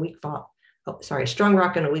fault and a weak fault, a strong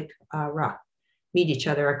rock and a weak rock meet each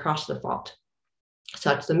other across the fault. So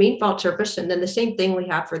that's the main fault surface, and then the same thing we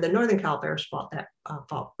have for the Northern Calaveras Fault, that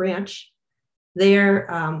fault branch. There,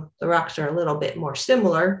 the rocks are a little bit more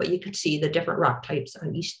similar, but you can see the different rock types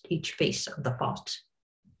on each face of the fault.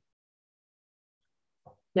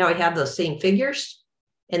 Now we have those same figures,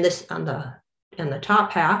 and this on the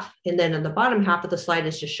top half, and then on the bottom half of the slide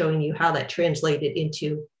is just showing you how that translated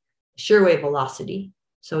into shear wave velocity.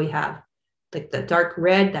 So we have like the dark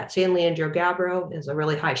red, that San Leandro Gabbro is a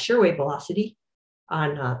really high shear wave velocity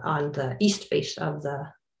on the east face of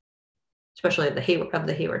especially of the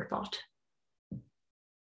Hayward Fault.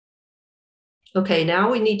 Okay, now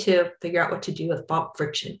we need to figure out what to do with fault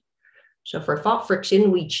friction. So for fault friction,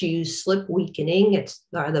 we choose slip weakening. It's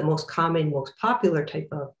the most common, most popular type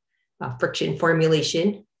of friction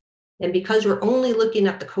formulation. And because we're only looking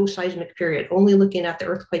at the co-seismic period, only looking at the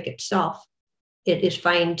earthquake itself, it is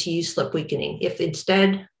fine to use slip weakening. If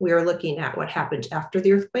instead we are looking at what happens after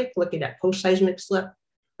the earthquake, looking at post-seismic slip,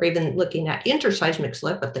 or even looking at interseismic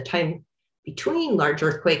slip at the time between large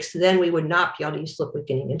earthquakes, then we would not be able to use slip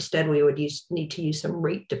weakening. Instead, we would need to use some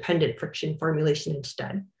rate-dependent friction formulation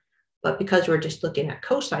instead. But because we're just looking at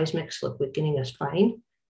co-seismic, slip weakening is fine.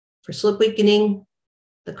 For slip weakening,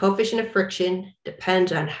 the coefficient of friction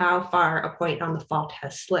depends on how far a point on the fault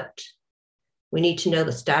has slipped. We need to know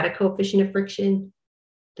the static coefficient of friction,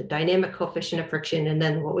 the dynamic coefficient of friction, and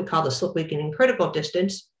then what we call the slip weakening critical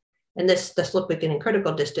distance. And the slip weakening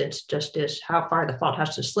critical distance just is how far the fault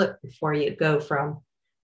has to slip before you go from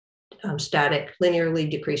static, linearly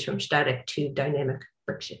decrease from static to dynamic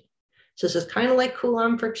friction. So this is kind of like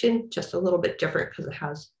Coulomb friction, just a little bit different because it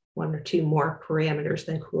has one or two more parameters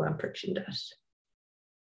than Coulomb friction does.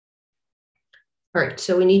 All right,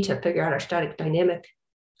 so we need to figure out our static dynamic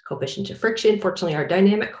coefficients of friction. Fortunately, our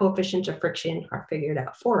dynamic coefficients of friction are figured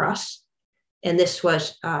out for us. And this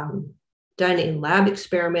was done in lab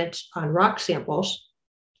experiments on rock samples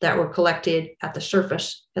that were collected at the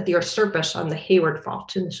surface, at the Earth's surface on the Hayward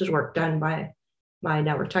Fault. And this is work done by my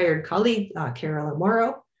now retired colleague, Carolyn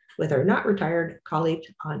Morrow, with her not retired colleague,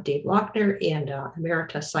 Dave Lochner, and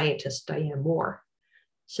emeritus scientist, Diane Moore.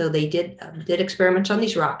 So they did experiments on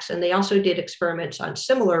these rocks, and they also did experiments on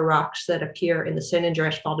similar rocks that appear in the San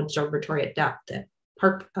Andreas Fault Observatory at depth at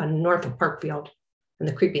north of Parkfield in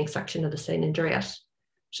the creeping section of the San Andreas.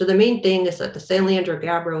 So the main thing is that the San Leandro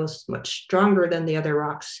Gabbro is much stronger than the other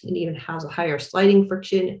rocks and even has a higher sliding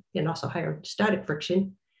friction and also higher static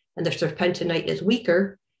friction. And the serpentinite is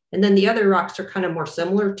weaker. And then the other rocks are kind of more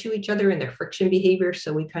similar to each other in their friction behavior.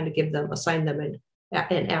 So we kind of assign them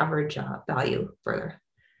an average value for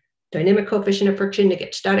dynamic coefficient of friction. To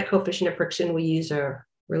get static coefficient of friction, we use a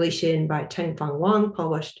relation by Teng-Fang Wang,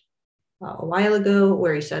 published a while ago,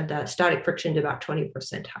 where he said that static friction is about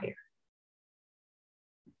 20% higher.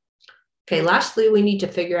 Okay, lastly, we need to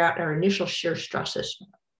figure out our initial shear stresses.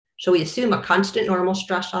 So we assume a constant normal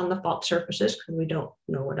stress on the fault surfaces because we don't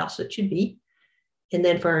know what else it should be. And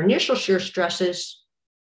then for our initial shear stresses,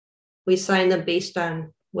 we assign them based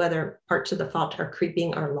on whether parts of the fault are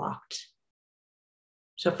creeping or locked.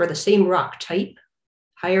 So for the same rock type,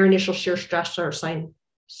 higher initial shear stresses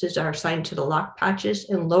are assigned to the locked patches,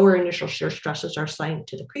 and lower initial shear stresses are assigned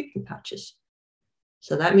to the creeping patches.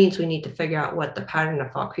 So that means we need to figure out what the pattern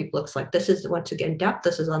of fault creep looks like. This is, once again, depth.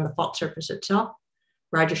 This is on the fault surface itself.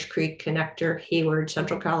 Rogers Creek, Connector, Hayward,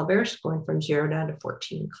 Central Calaveras, going from 0 down to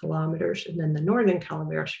 14 kilometers. And then the Northern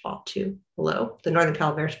Calaveras Fault too, below. The Northern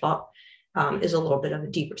Calaveras Fault is a little bit of a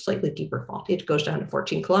deeper, slightly deeper fault. It goes down to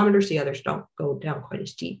 14 kilometers. The others don't go down quite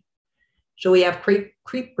as deep. So we have creep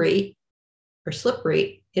rate or slip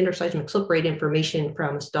rate, interseismic slip rate information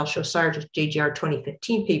from Estelle Chaussard's JGR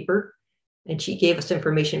 2015 paper. And she gave us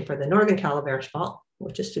information for the Northern Calaveras Fault,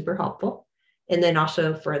 which is super helpful. And then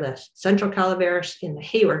also for the Central Calaveras in the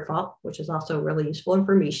Hayward Fault, which is also really useful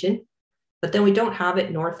information. But then we don't have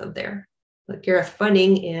it north of there. But Gareth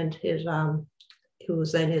Funning and his, who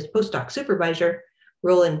was then his postdoc supervisor,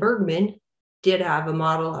 Roland Bergman, did have a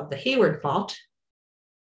model of the Hayward Fault.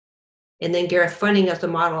 And then Gareth Funning has a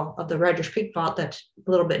model of the Rogers Creek Fault that's a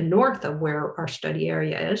little bit north of where our study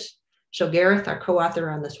area is. So Gareth, our co-author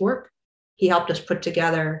on this work, he helped us put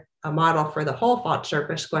together a model for the whole fault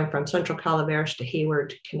surface going from Central Calaveras to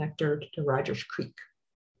Hayward, Connector to Rogers Creek.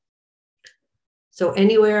 So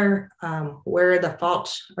anywhere where the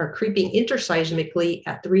faults are creeping interseismically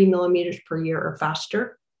at 3 millimeters per year or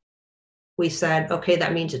faster, we said, okay,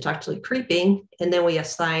 that means it's actually creeping, and then we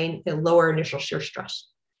assign a lower initial shear stress.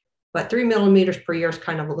 But 3 millimeters per year is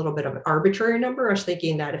kind of a little bit of an arbitrary number. I was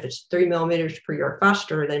thinking that if it's 3 millimeters per year or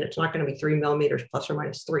faster, then it's not going to be 3 millimeters plus or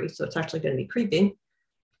minus 3. So it's actually going to be creeping.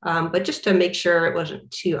 But just to make sure it wasn't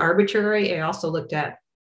too arbitrary, I also looked at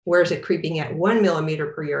where is it creeping at 1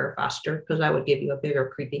 millimeter per year or faster, because that would give you a bigger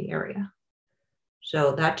creeping area.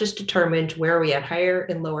 So that just determined where we had higher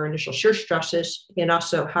and lower initial shear stresses, and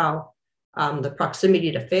also how the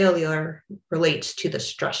proximity to failure relates to the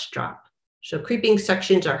stress drop. So creeping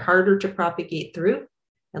sections are harder to propagate through,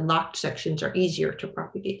 and locked sections are easier to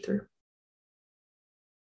propagate through.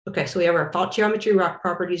 Okay, so we have our fault geometry, rock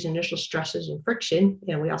properties, initial stresses, and friction,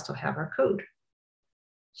 and we also have our code.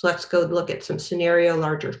 So let's go look at some scenario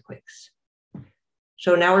large earthquakes.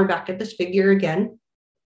 So now we're back at this figure again,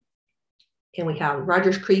 and we have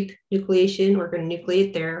Rogers Creek nucleation. We're going to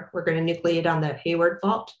nucleate there. We're going to nucleate on the Hayward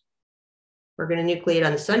Fault. We're going to nucleate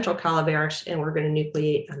on the Central Calaveras, and we're going to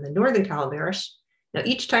nucleate on the Northern Calaveras. Now,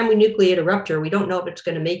 each time we nucleate a rupture, we don't know if it's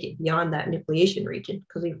going to make it beyond that nucleation region,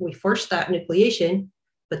 because if we force that nucleation,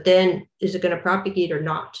 but then is it going to propagate or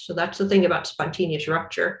not? So that's the thing about spontaneous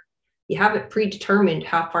rupture. You have it predetermined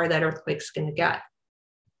how far that earthquake's going to get.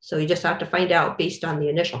 So you just have to find out based on the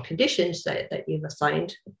initial conditions that you've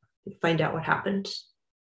assigned, find out what happens.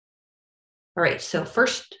 All right, so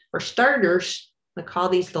first, for starters, I call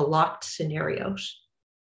these the locked scenarios.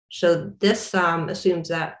 So this assumes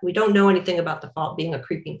that we don't know anything about the fault being a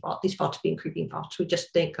creeping fault, these faults being creeping faults. We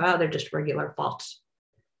just think, oh, they're just regular faults.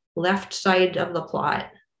 Left side of the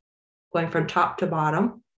plot, going from top to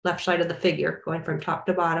bottom, left side of the figure, going from top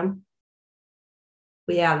to bottom.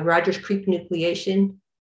 We have Rogers Creek nucleation,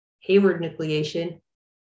 Hayward nucleation,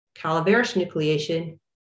 Calaveras nucleation,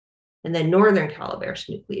 and then Northern Calaveras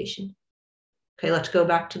nucleation. Okay, let's go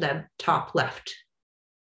back to the top left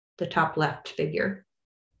figure.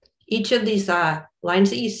 Each of these lines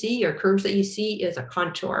that you see or curves that you see is a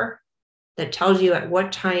contour that tells you at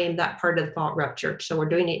what time that part of the fault ruptured. So we're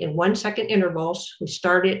doing it in 1 second intervals. We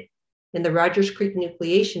start it in the Rogers Creek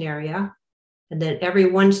nucleation area, and then every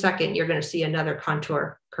 1 second, you're going to see another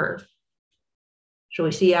contour curve. So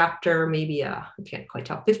we see after maybe, I can't quite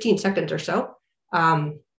tell, 15 seconds or so,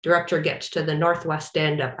 the rupture gets to the northwest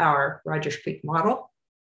end of our Rogers Creek model.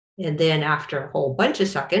 And then after a whole bunch of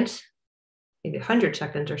seconds, maybe 100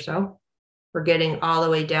 seconds or so, we're getting all the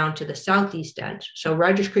way down to the southeast end. So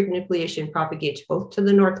Rogers Creek nucleation propagates both to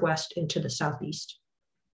the northwest and to the southeast.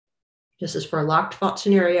 This is for a locked fault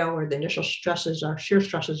scenario where the initial stresses or shear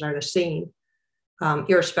stresses are the same,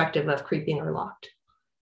 irrespective of creeping or locked.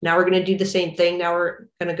 Now we're going to do the same thing. Now we're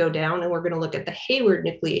going to go down and we're going to look at the Hayward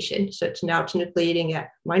nucleation. So it's nucleating at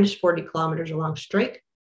minus 40 kilometers along strike.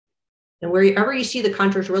 And wherever you see the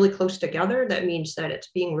contours really close together, that means that it's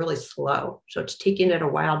being really slow. So it's taking it a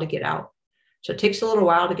while to get out. So it takes a little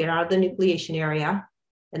while to get out of the nucleation area.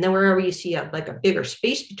 And then wherever you see like a bigger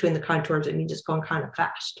space between the contours, it means it's going kind of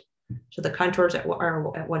fast. So the contours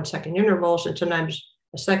are at 1 second intervals, and sometimes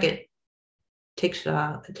a second takes it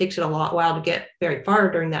a while to get very far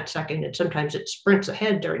during that second, and sometimes it sprints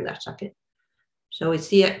ahead during that second. So we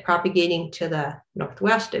see it propagating to the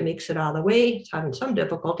northwest. It makes it all the way. It's having some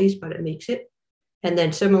difficulties, but it makes it. And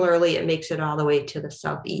then similarly, it makes it all the way to the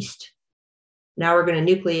southeast. Now we're going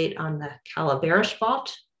to nucleate on the Calaveras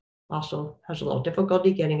fault. Also has a little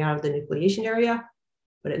difficulty getting out of the nucleation area,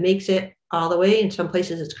 but it makes it all the way. In some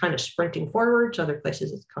places, it's kind of sprinting forwards. Other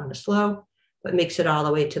places, it's kind of slow, but makes it all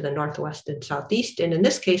the way to the northwest and southeast. And in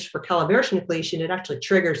this case, for Calaveras nucleation, it actually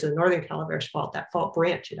triggers the Northern Calaveras fault, that fault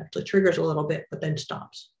branch. It actually triggers a little bit, but then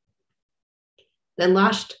stops. Then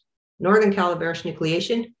last, Northern Calaveras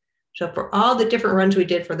nucleation. So for all the different runs we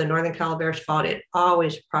did for the Northern Calaveras fault, it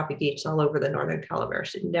always propagates all over the Northern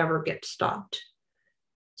Calaveras. It never gets stopped.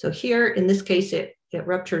 So here, in this case, it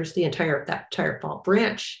ruptures that entire fault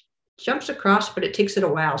branch, jumps across, but it takes it a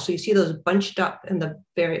while. So you see those bunched up in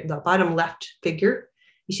the bottom left figure.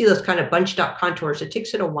 You see those kind of bunched up contours. It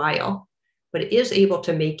takes it a while, but it is able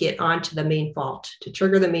to make it onto the main fault, to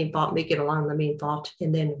trigger the main fault, make it along the main fault,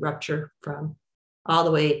 and then rupture from all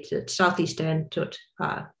the way to its southeast end to its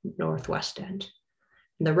northwest end.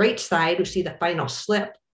 On the right side, we see the final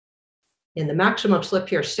slip. And the maximum slip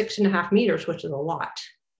here is 6.5 meters, which is a lot.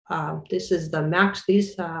 This is the max.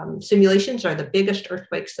 These simulations are the biggest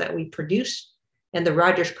earthquakes that we produce. And the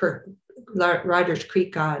Rogers Creek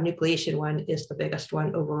nucleation one is the biggest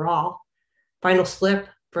one overall. Final slip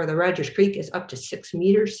for the Rogers Creek is up to 6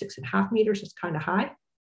 meters, 6.5 meters. It's kind of high.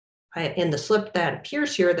 And the slip that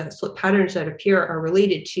appears here, the slip patterns that appear are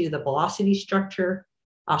related to the velocity structure,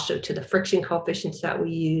 also to the friction coefficients that we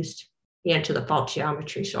used, and to the fault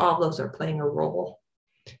geometry. So all of those are playing a role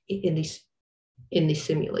in these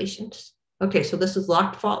simulations. Okay, so this is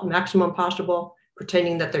locked fault, maximum possible,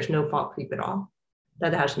 pretending that there's no fault creep at all.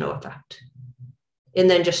 That has no effect. And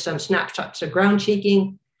then just some snapshots of ground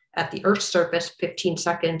shaking at the Earth's surface, 15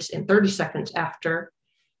 seconds and 30 seconds after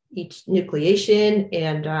each nucleation.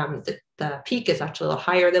 And the peak is actually a little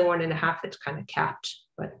higher than 1.5. It's kind of capped,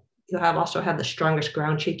 but you'll also have the strongest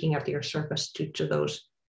ground shaking at the Earth's surface due to those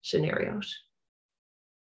scenarios.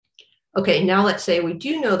 Okay, now let's say we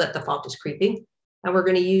do know that the fault is creeping, and we're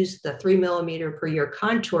going to use the 3 millimeter per year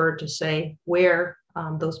contour to say where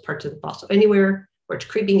those parts of the fault. So anywhere where it's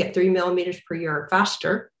creeping at 3 millimeters per year or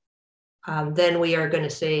faster, then we are going to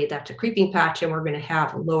say that's a creeping patch, and we're going to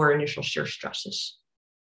have lower initial shear stresses.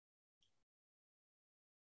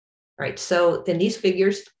 All right, so in these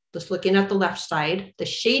figures, just looking at the left side, the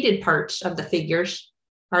shaded parts of the figures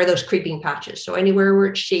are those creeping patches. So anywhere where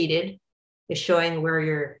it's shaded is showing where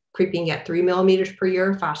you're creeping at 3 millimeters per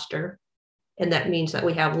year or faster. And that means that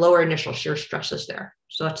we have lower initial shear stresses there.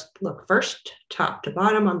 So let's look first, top to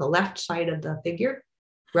bottom on the left side of the figure.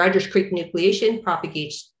 Rogers Creek nucleation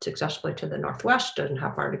propagates successfully to the northwest, doesn't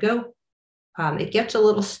have far to go. It gets a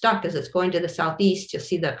little stuck as it's going to the southeast. You'll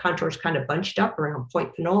see the contours kind of bunched up around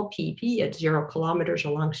Point Pinole, PEP at 0 kilometers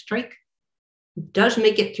along strike. It does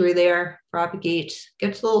make it through there, propagates,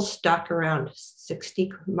 gets a little stuck around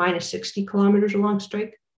minus 60 kilometers along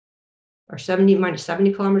strike, or minus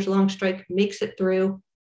 70 kilometers along strike, makes it through,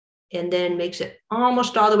 and then makes it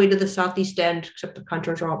almost all the way to the southeast end, except the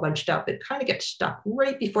contours are all bunched up. It kind of gets stuck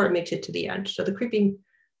right before it makes it to the end. So the creeping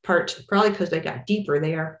part, probably because they got deeper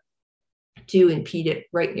there, do impede it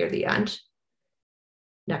right near the end.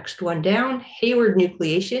 Next one down, Hayward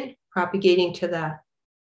nucleation, propagating to the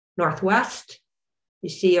northwest. You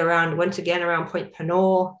see once again, around Point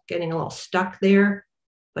Pinole, getting a little stuck there,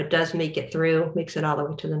 but does make it through, makes it all the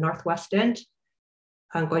way to the northwest end.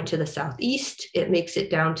 Going to the southeast, it makes it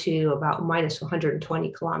down to about minus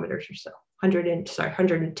 120 kilometers or so,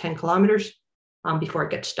 110 kilometers before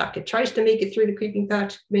it gets stuck. It tries to make it through the creeping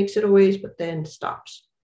patch, makes it a ways, but then stops.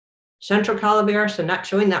 Central Calaveras, I'm not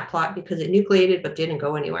showing that plot because it nucleated but didn't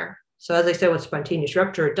go anywhere. So as I said with spontaneous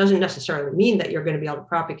rupture, it doesn't necessarily mean that you're going to be able to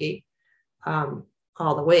propagate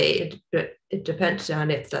all the way. It depends on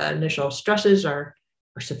if the initial stresses are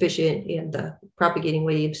sufficient and the propagating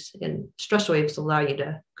waves and stress waves allow you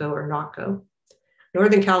to go or not go.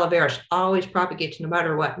 Northern Calaveras always propagates no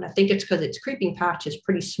matter what. And I think it's because its creeping patch is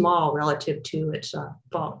pretty small relative to its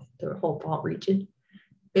fault, the whole fault region.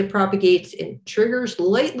 It propagates and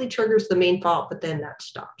lightly triggers the main fault, but then that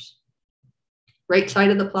stops. Right side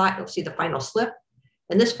of the plot, you'll see the final slip.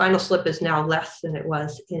 And this final slip is now less than it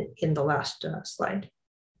was in the last slide.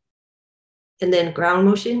 And then ground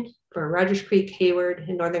motion for Rogers Creek, Hayward,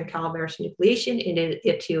 and Northern Calaveras nucleation, and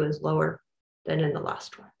it too is lower than in the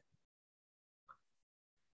last one.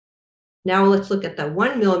 Now let's look at the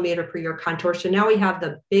 1 millimeter per year contour. So now we have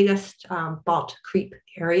the biggest fault creep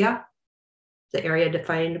area, the area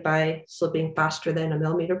defined by slipping faster than 1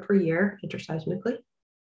 millimeter per year interseismically.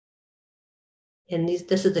 And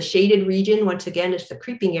this is the shaded region. Once again, it's the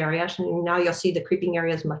creeping area. So now you'll see the creeping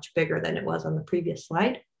area is much bigger than it was on the previous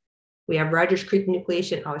slide. We have Rogers Creek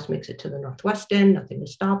nucleation, always makes it to the northwest end, nothing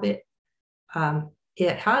to stop it.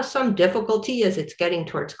 It has some difficulty as it's getting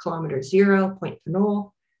towards kilometer 0, Point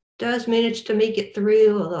Pinole. Does manage to make it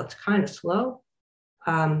through, although it's kind of slow.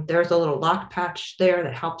 There's a little lock patch there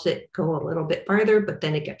that helps it go a little bit farther, but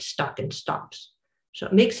then it gets stuck and stops. So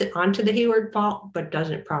it makes it onto the Hayward fault, but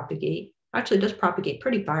doesn't propagate. Actually, it does propagate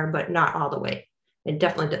pretty far, but not all the way. It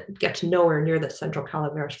definitely gets nowhere near the Central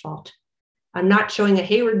Calaveras fault. I'm not showing a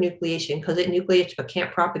Hayward nucleation because it nucleates but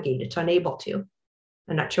can't propagate. It's unable to.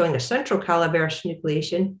 I'm not showing a Central Calaveras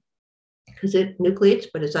nucleation because it nucleates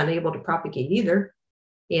but is unable to propagate either.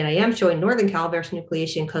 And I am showing Northern Calaveras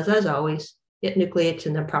nucleation because, as always, it nucleates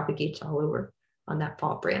and then propagates all over on that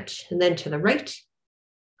fault branch. And then to the right,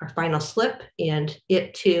 our final slip, and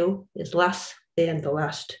it too is less than the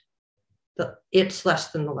last. It's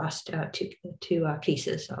less than the last two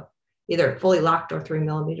cases of either fully locked or 3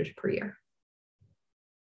 millimeters per year.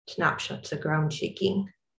 Snapshots of ground shaking.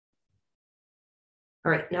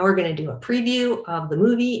 All right, now we're going to do a preview of the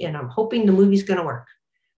movie, and I'm hoping the movie's going to work.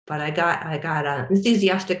 But I got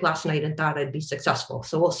enthusiastic last night and thought I'd be successful.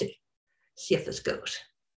 So we'll see if this goes.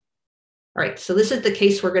 All right, so this is the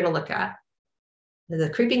case we're going to look at. The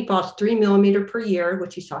creeping fault's 3 millimeter per year,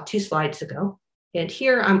 which you saw 2 slides ago. And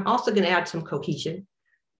here I'm also going to add some cohesion.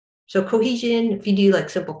 So cohesion, if you do like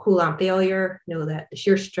simple Coulomb failure, know that the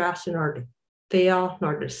shear stress in order to fail, in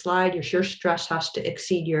order to slide, your shear stress has to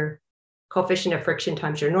exceed your coefficient of friction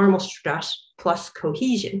times your normal stress plus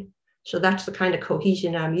cohesion. So that's the kind of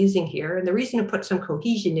cohesion I'm using here. And the reason to put some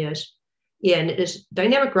cohesion is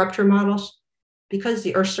dynamic rupture models, because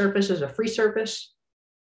the Earth's surface is a free surface,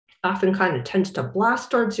 often kind of tends to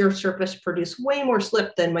blast towards the Earth's surface, produce way more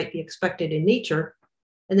slip than might be expected in nature,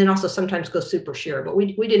 and then also sometimes go super shear. But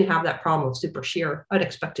we didn't have that problem of super shear,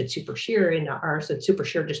 unexpected super shear in ours. And super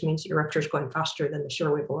shear just means your rupture is going faster than the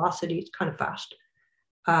shear wave velocity. It's kind of fast.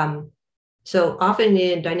 So often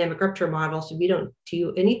in dynamic rupture models, if you don't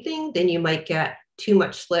do anything, then you might get too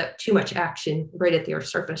much slip, too much action right at the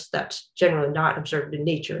Earth's surface. That's generally not observed in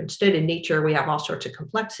nature. Instead, in nature, we have all sorts of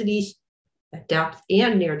complexities at depth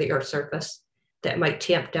and near the Earth's surface that might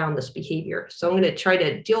tamp down this behavior. So I'm going to try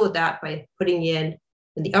to deal with that by putting in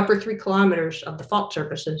the upper 3 kilometers of the fault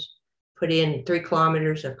surfaces, put in 3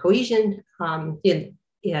 kilometers of cohesion, put in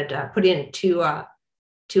 2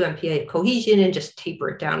 MPa of cohesion and just taper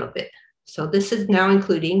it down a bit. So this is now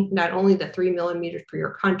including not only the 3 millimeters per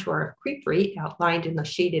year contour of creep rate outlined in the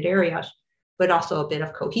shaded areas, but also a bit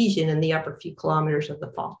of cohesion in the upper few kilometers of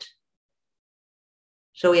the fault.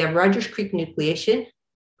 So we have Rogers Creek nucleation,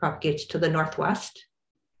 propagates to the northwest,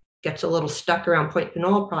 gets a little stuck around Point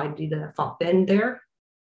Pinole, probably due to the fault bend there,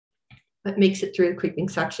 but makes it through the creeping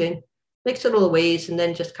section, makes it a little ways, and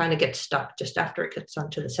then just kind of gets stuck just after it gets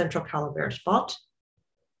onto the Central Calaveras Fault.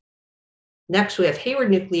 Next, we have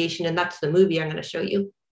Hayward nucleation, and that's the movie I'm going to show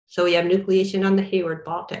you. So we have nucleation on the Hayward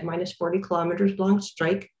Fault at minus 40 kilometers long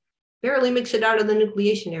strike, barely makes it out of the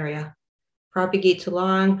nucleation area, propagates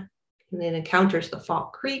along, and then encounters the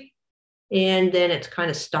fault creep, and then it's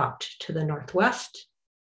kind of stopped to the northwest,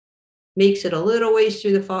 makes it a little ways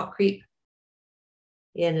through the fault creep,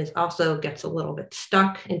 and it also gets a little bit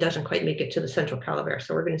stuck and doesn't quite make it to the Central Calaveras.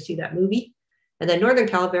 So we're going to see that movie. And then Northern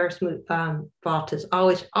Calaveras fault is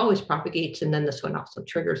always propagates, and then this one also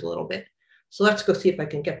triggers a little bit. So let's go see if I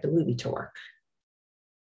can get the movie to work.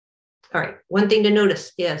 All right, one thing to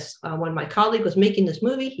notice is when my colleague was making this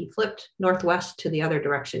movie, he flipped northwest to the other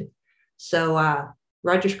direction. So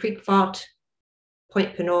Rogers Creek Fault,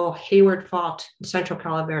 Point Pinole, Hayward Fault, and Central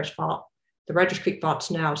Calaveras Fault. The Rogers Creek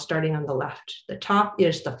Fault's now starting on the left. The top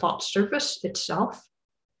is the fault surface itself,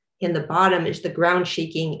 and the bottom is the ground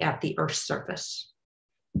shaking at the Earth's surface.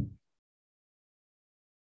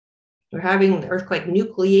 We're having the earthquake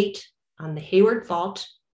nucleate on the Hayward Fault,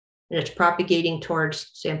 and it's propagating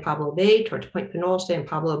towards San Pablo Bay, towards Point Pinole, San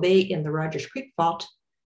Pablo Bay, and the Rogers Creek Fault,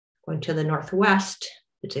 going to the northwest.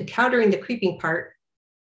 It's encountering the creeping part.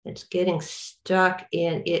 It's getting stuck,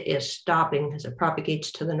 and it is stopping as it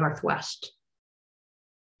propagates to the northwest.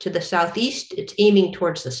 To the southeast, it's aiming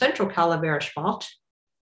towards the Central Calaveras Fault.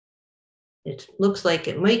 It looks like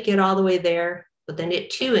it might get all the way there, but then it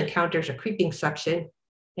too encounters a creeping section,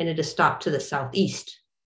 and it is stopped to the southeast.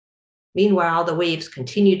 Meanwhile, the waves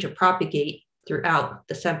continue to propagate throughout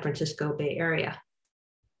the San Francisco Bay Area.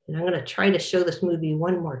 And I'm going to try to show this movie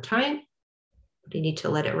one more time, but you need to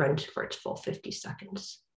let it run for its full 50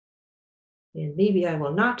 seconds. And maybe I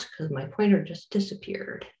will not, because my pointer just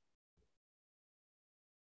disappeared.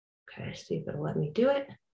 Okay, see if it'll let me do it.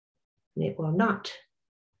 And it will not.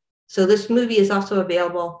 So this movie is also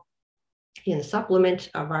available in the supplement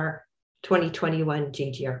of our 2021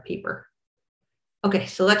 JGR paper. Okay,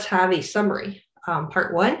 so let's have a summary.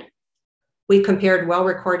 Part one, we compared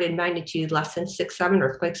well-recorded magnitude less than 6.7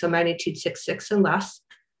 earthquakes, so magnitude 6.6 and less,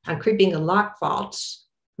 on creeping and lock faults.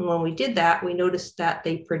 And when we did that, we noticed that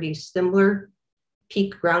they produced similar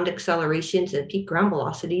peak ground accelerations and peak ground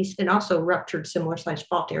velocities, and also ruptured similar sized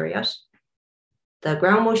fault areas. The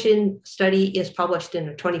ground motion study is published in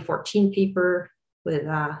a 2014 paper with,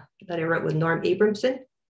 that I wrote with Norm Abramson.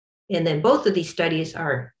 And then both of these studies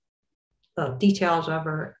are details of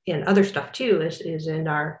our, and other stuff too, is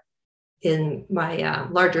in my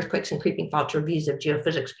large earthquakes and creeping faults reviews of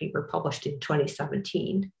geophysics paper published in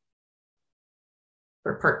 2017.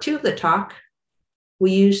 For part two of the talk,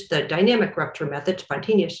 we used the dynamic rupture method,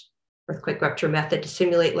 spontaneous earthquake rupture method, to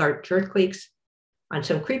simulate large earthquakes on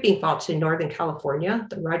some creeping faults in Northern California,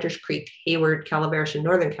 the Rogers Creek, Hayward, Calaveras, and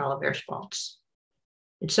Northern Calaveras faults.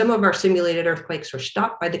 And some of our simulated earthquakes were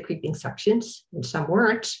stopped by the creeping sections, and some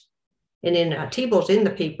weren't. And in tables in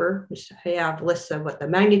the paper, we have lists of what the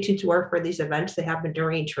magnitudes were for these events. They happen to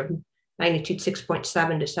range from magnitude 6.7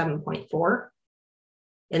 to 7.4.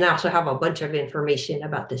 And I also have a bunch of information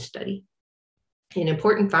about this study. And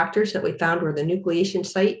important factors that we found were the nucleation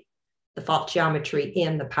site, the fault geometry,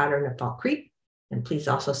 and the pattern of fault creep. And please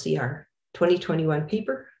also see our 2021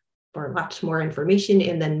 paper for lots more information,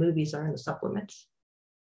 and then movies are in the supplements.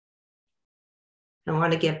 I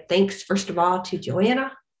want to give thanks, first of all, to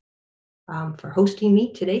Joanna for hosting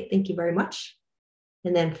me today. Thank you very much.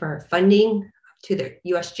 And then for funding to the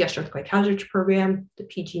USGS Earthquake Hazards Program, the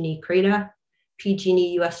PG&E CRADA,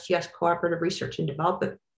 PG&E USGS Cooperative Research and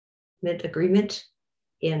Development Agreement,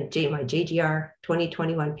 and my JGR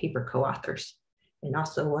 2021 paper co-authors. And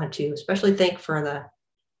also want to especially thank for the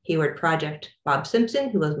Hayward Project, Bob Simpson,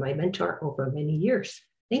 who was my mentor over many years.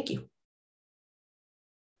 Thank you.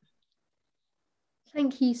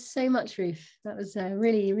 Thank you so much, Ruth. That was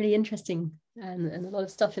really, really interesting and a lot of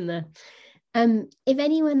stuff in there. If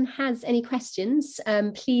anyone has any questions,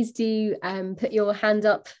 please do put your hand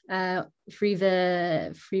up through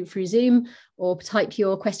Zoom, or type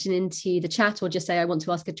your question into the chat, or just say I want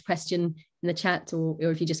to ask a question in the chat, or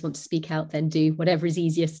if you just want to speak out, then do whatever is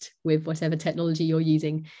easiest with whatever technology you're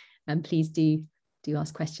using. And please do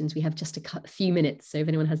ask questions. We have just a few minutes, so if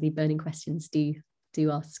anyone has any burning questions, do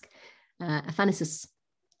ask. Athanasius.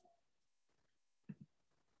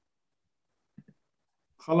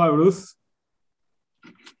 Hello, Ruth.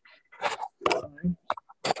 Can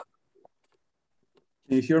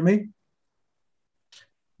you hear me?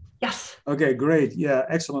 Okay, great. Yeah,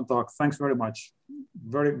 excellent talk. Thanks very much.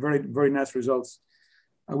 Very, very, very nice results.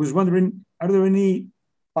 I was wondering, are there any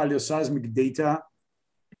paleoseismic data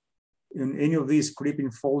in any of these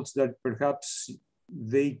creeping faults that perhaps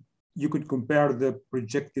you could compare the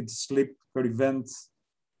projected slip per event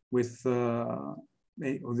with the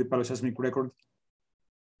paleoseismic record?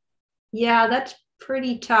 Yeah, that's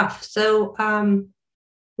pretty tough. So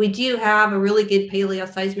we do have a really good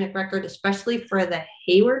paleoseismic record, especially for the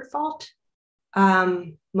Hayward fault.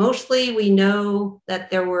 Mostly we know that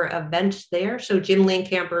there were events there. So Jim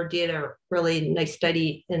Landcamper did a really nice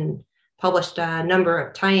study and published a number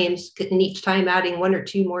of times, and each time adding one or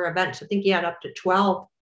two more events. I think he had up to 12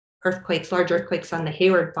 earthquakes, large earthquakes on the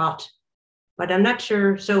Hayward fault. But I'm not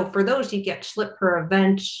sure. So for those, you get slip per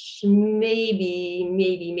event,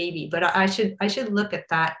 maybe. But I should look at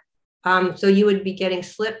that. So you would be getting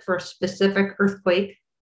slip for a specific earthquake.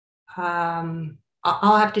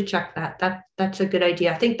 I'll have to check that. That's a good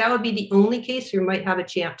idea. I think that would be the only case you might have a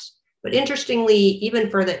chance. But interestingly, even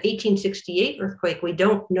for the 1868 earthquake, we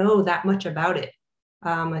don't know that much about it.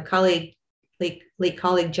 My colleague, late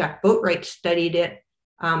colleague Jack Boatwright, studied it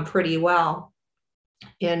pretty well.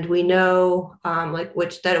 And we know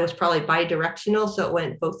that it was probably bidirectional. So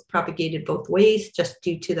it propagated both ways just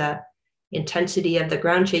due to the intensity of the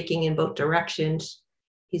ground shaking in both directions.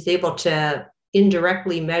 He's able to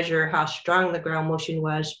indirectly measure how strong the ground motion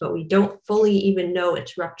was, but we don't fully even know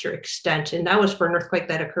its rupture extent. And that was for an earthquake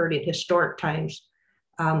that occurred in historic times.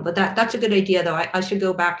 But that's a good idea, though. I should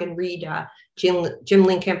go back and read Jim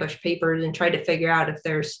Landcamper's papers and try to figure out if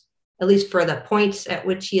there's, at least for the points at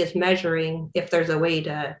which he is measuring, if there's a way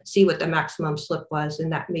to see what the maximum slip was,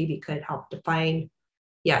 and that maybe could help define,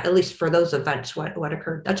 at least for those events, what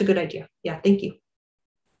occurred. That's a good idea. Yeah, thank you.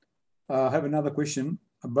 I have another question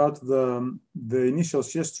about the initial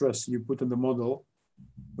shear stress you put in the model.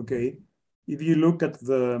 Okay, if you look at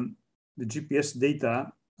the GPS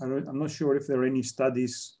data, I'm not sure if there are any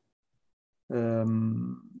studies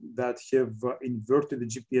that have inverted the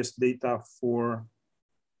GPS data for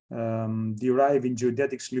deriving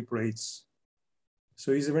geodetic slip rates.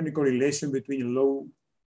 So is there any correlation between low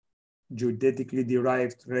geodetically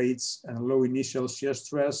derived rates and low initial shear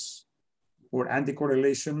stress, or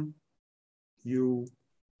anti-correlation?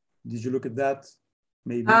 Did you look at that?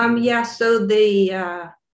 Maybe. So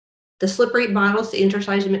the slip rate models, the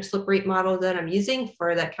interseismic slip rate model that I'm using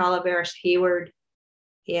for the Calaveras, Hayward,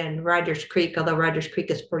 and Rogers Creek, although Rogers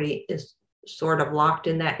Creek is sort of locked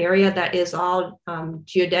in that area, that is all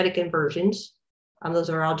geodetic inversions. Those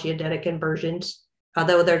are all geodetic inversions,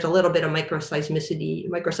 although there's a little bit of microseismicity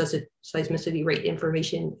rate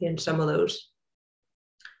information in some of those.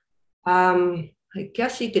 I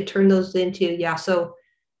guess you could turn those into, so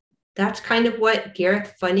that's kind of what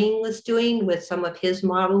Gareth Funning was doing with some of his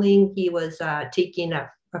modeling. He was taking a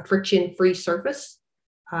friction-free surface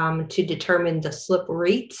to determine the slip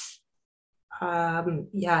rates.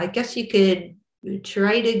 I guess you could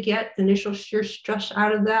try to get initial shear stress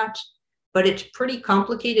out of that, but it's pretty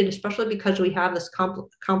complicated, especially because we have this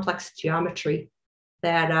complex geometry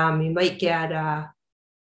that you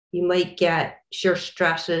might get shear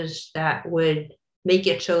stresses that would make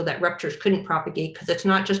it so that ruptures couldn't propagate, because it's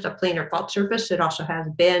not just a planar fault surface, it also has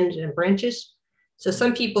bends and branches. So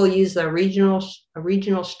some people use a regional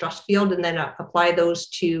stress field and then apply those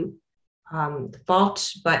to the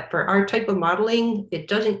faults. But for our type of modeling,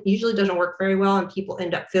 it usually doesn't work very well, and people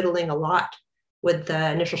end up fiddling a lot with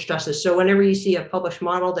the initial stresses. So whenever you see a published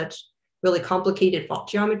model that's really complicated fault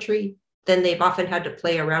geometry, then they've often had to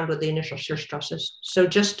play around with the initial shear stresses. So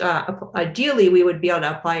just ideally, we would be able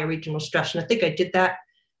to apply a regional stress. And I think I did that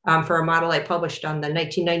for a model I published on the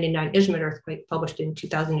 1999 Izmit earthquake, published in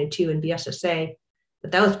 2002 in BSSA.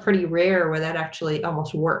 But that was pretty rare where that actually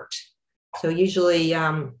almost worked. So usually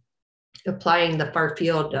applying the far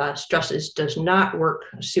field stresses does not work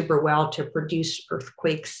super well to produce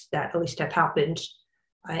earthquakes that at least have happened.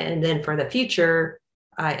 And then for the future,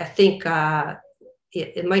 I think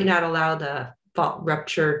it might not allow the fault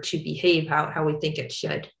rupture to behave how we think it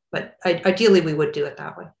should. But ideally, we would do it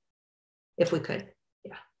that way if we could.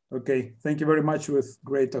 Yeah. Okay. Thank you very much, Ruth.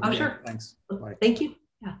 Great talk. Oh, sure. Thanks. Bye. Thank you.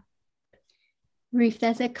 Yeah. Ruth,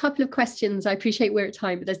 there's a couple of questions. I appreciate we're at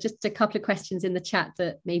time, but there's just a couple of questions in the chat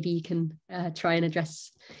that maybe you can try and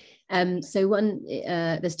address. So one,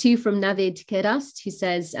 there's two from Navid Kerast, who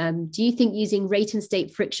says, do you think using rate and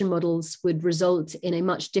state friction models would result in a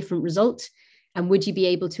much different result? And would you be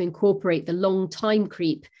able to incorporate the long time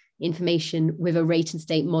creep information with a rate and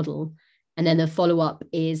state model? And then the follow-up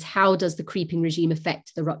is, how does the creeping regime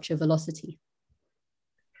affect the rupture velocity?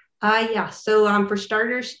 Yeah, so for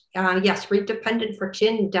starters, yes, rate-dependent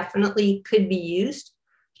friction definitely could be used.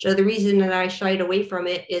 So the reason that I shied away from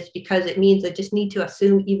it is because it means I just need to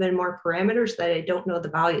assume even more parameters that I don't know the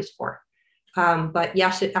values for. But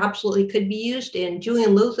yes, it absolutely could be used. And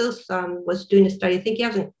Julian Lozos was doing a study, I think he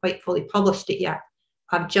hasn't quite fully published it yet,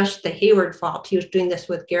 of just the Hayward fault. He was doing this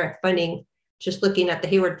with Gareth Bunning, just looking at the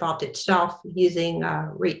Hayward fault itself using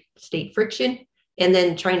rate state friction, and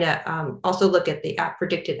then trying to also look at the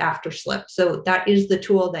predicted after slip. So that is the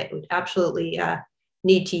tool that would absolutely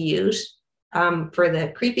need to use. For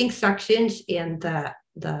the creeping sections and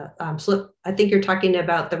the slip, I think you're talking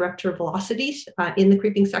about the rupture velocities in the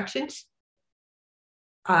creeping sections.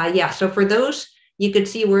 Yeah, so for those, you could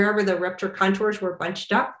see wherever the rupture contours were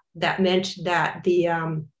bunched up, that meant that the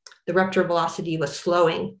rupture velocity was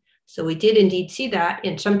slowing. So we did indeed see that,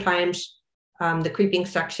 and sometimes the creeping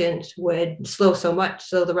sections would slow so much,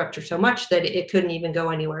 so the rupture so much that it couldn't even go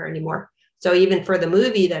anywhere anymore. So even for the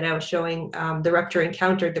movie that I was showing, the rupture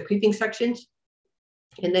encountered the creeping sections,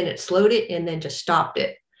 and then it slowed it and then just stopped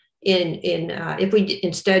it. If we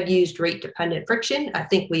instead used rate-dependent friction, I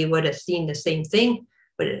think we would have seen the same thing.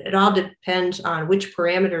 But it all depends on which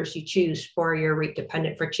parameters you choose for your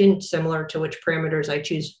rate-dependent friction, similar to which parameters I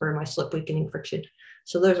choose for my slip weakening friction.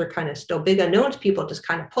 So those are kind of still big unknowns. People just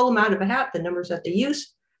kind of pull them out of a hat, the numbers that they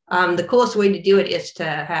use. The coolest way to do it is to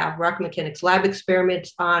have rock mechanics lab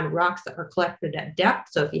experiments on rocks that are collected at depth.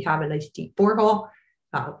 So if you have a nice deep borehole,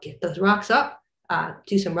 get those rocks up,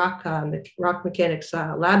 do some rock mechanics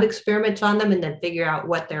lab experiments on them, and then figure out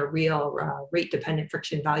what their real rate-dependent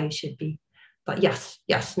friction value should be. But yes,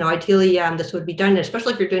 no, ideally this would be done,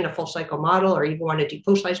 especially if you're doing a full cycle model or even want to do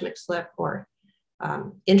post-seismic slip or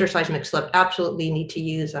interseismic slip, absolutely need to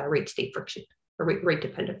use rate state friction or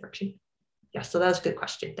rate-dependent friction. Yes, so that was a good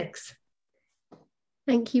question. Thanks.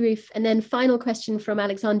 Thank you, Ruth. And then final question from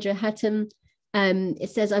Alexandra Hattem. It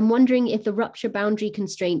says, I'm wondering if the rupture boundary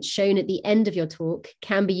constraints shown at the end of your talk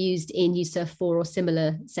can be used in USURF4 or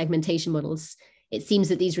similar segmentation models. It seems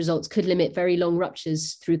that these results could limit very long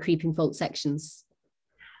ruptures through creeping fault sections.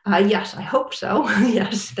 Yes, I hope so.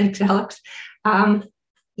 Yes, thanks, Alex.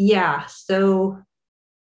 Yeah, so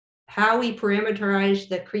how we parameterize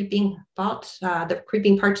the creeping faults, the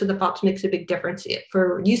creeping parts of the faults makes a big difference.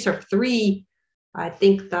 For USURF3, I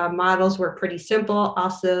think the models were pretty simple.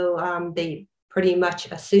 Also, they pretty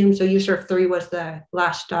much assumed, so USURF3 was the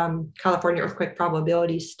last California earthquake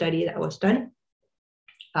probability study that was done.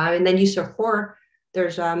 And then USURF4,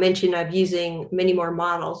 there's a mention of using many more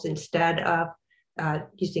models instead of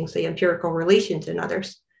using, say, empirical relations and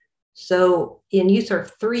others. So in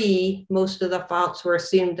USURF3, most of the faults were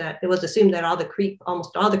assumed that it was assumed that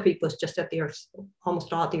almost all the creep was just at the Earth's,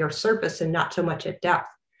 almost all at the Earth's surface and not so much at depth.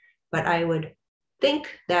 But I would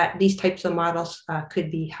think that these types of models could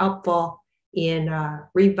be helpful in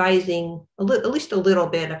revising at least a little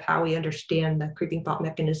bit of how we understand the creeping fault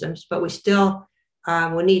mechanisms. But we still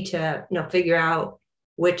will need to figure out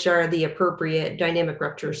which are the appropriate dynamic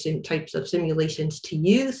rupture types of simulations to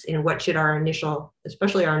use, and what should our initial,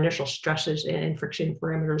 especially our initial stresses and friction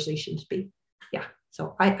parameterizations be. Yeah,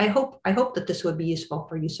 so I hope that this would be useful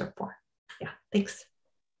for USURF4. Yeah, thanks.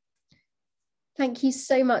 Thank you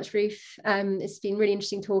so much, Ruth. It's been really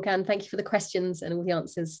interesting talk, and thank you for the questions and all the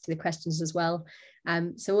answers to the questions as well.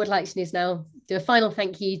 So what I'd like to do is now do a final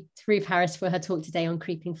thank you to Ruth Harris for her talk today on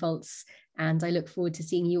creeping faults. And I look forward to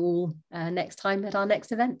seeing you all next time at our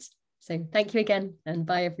next event. So thank you again, and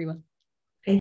bye everyone.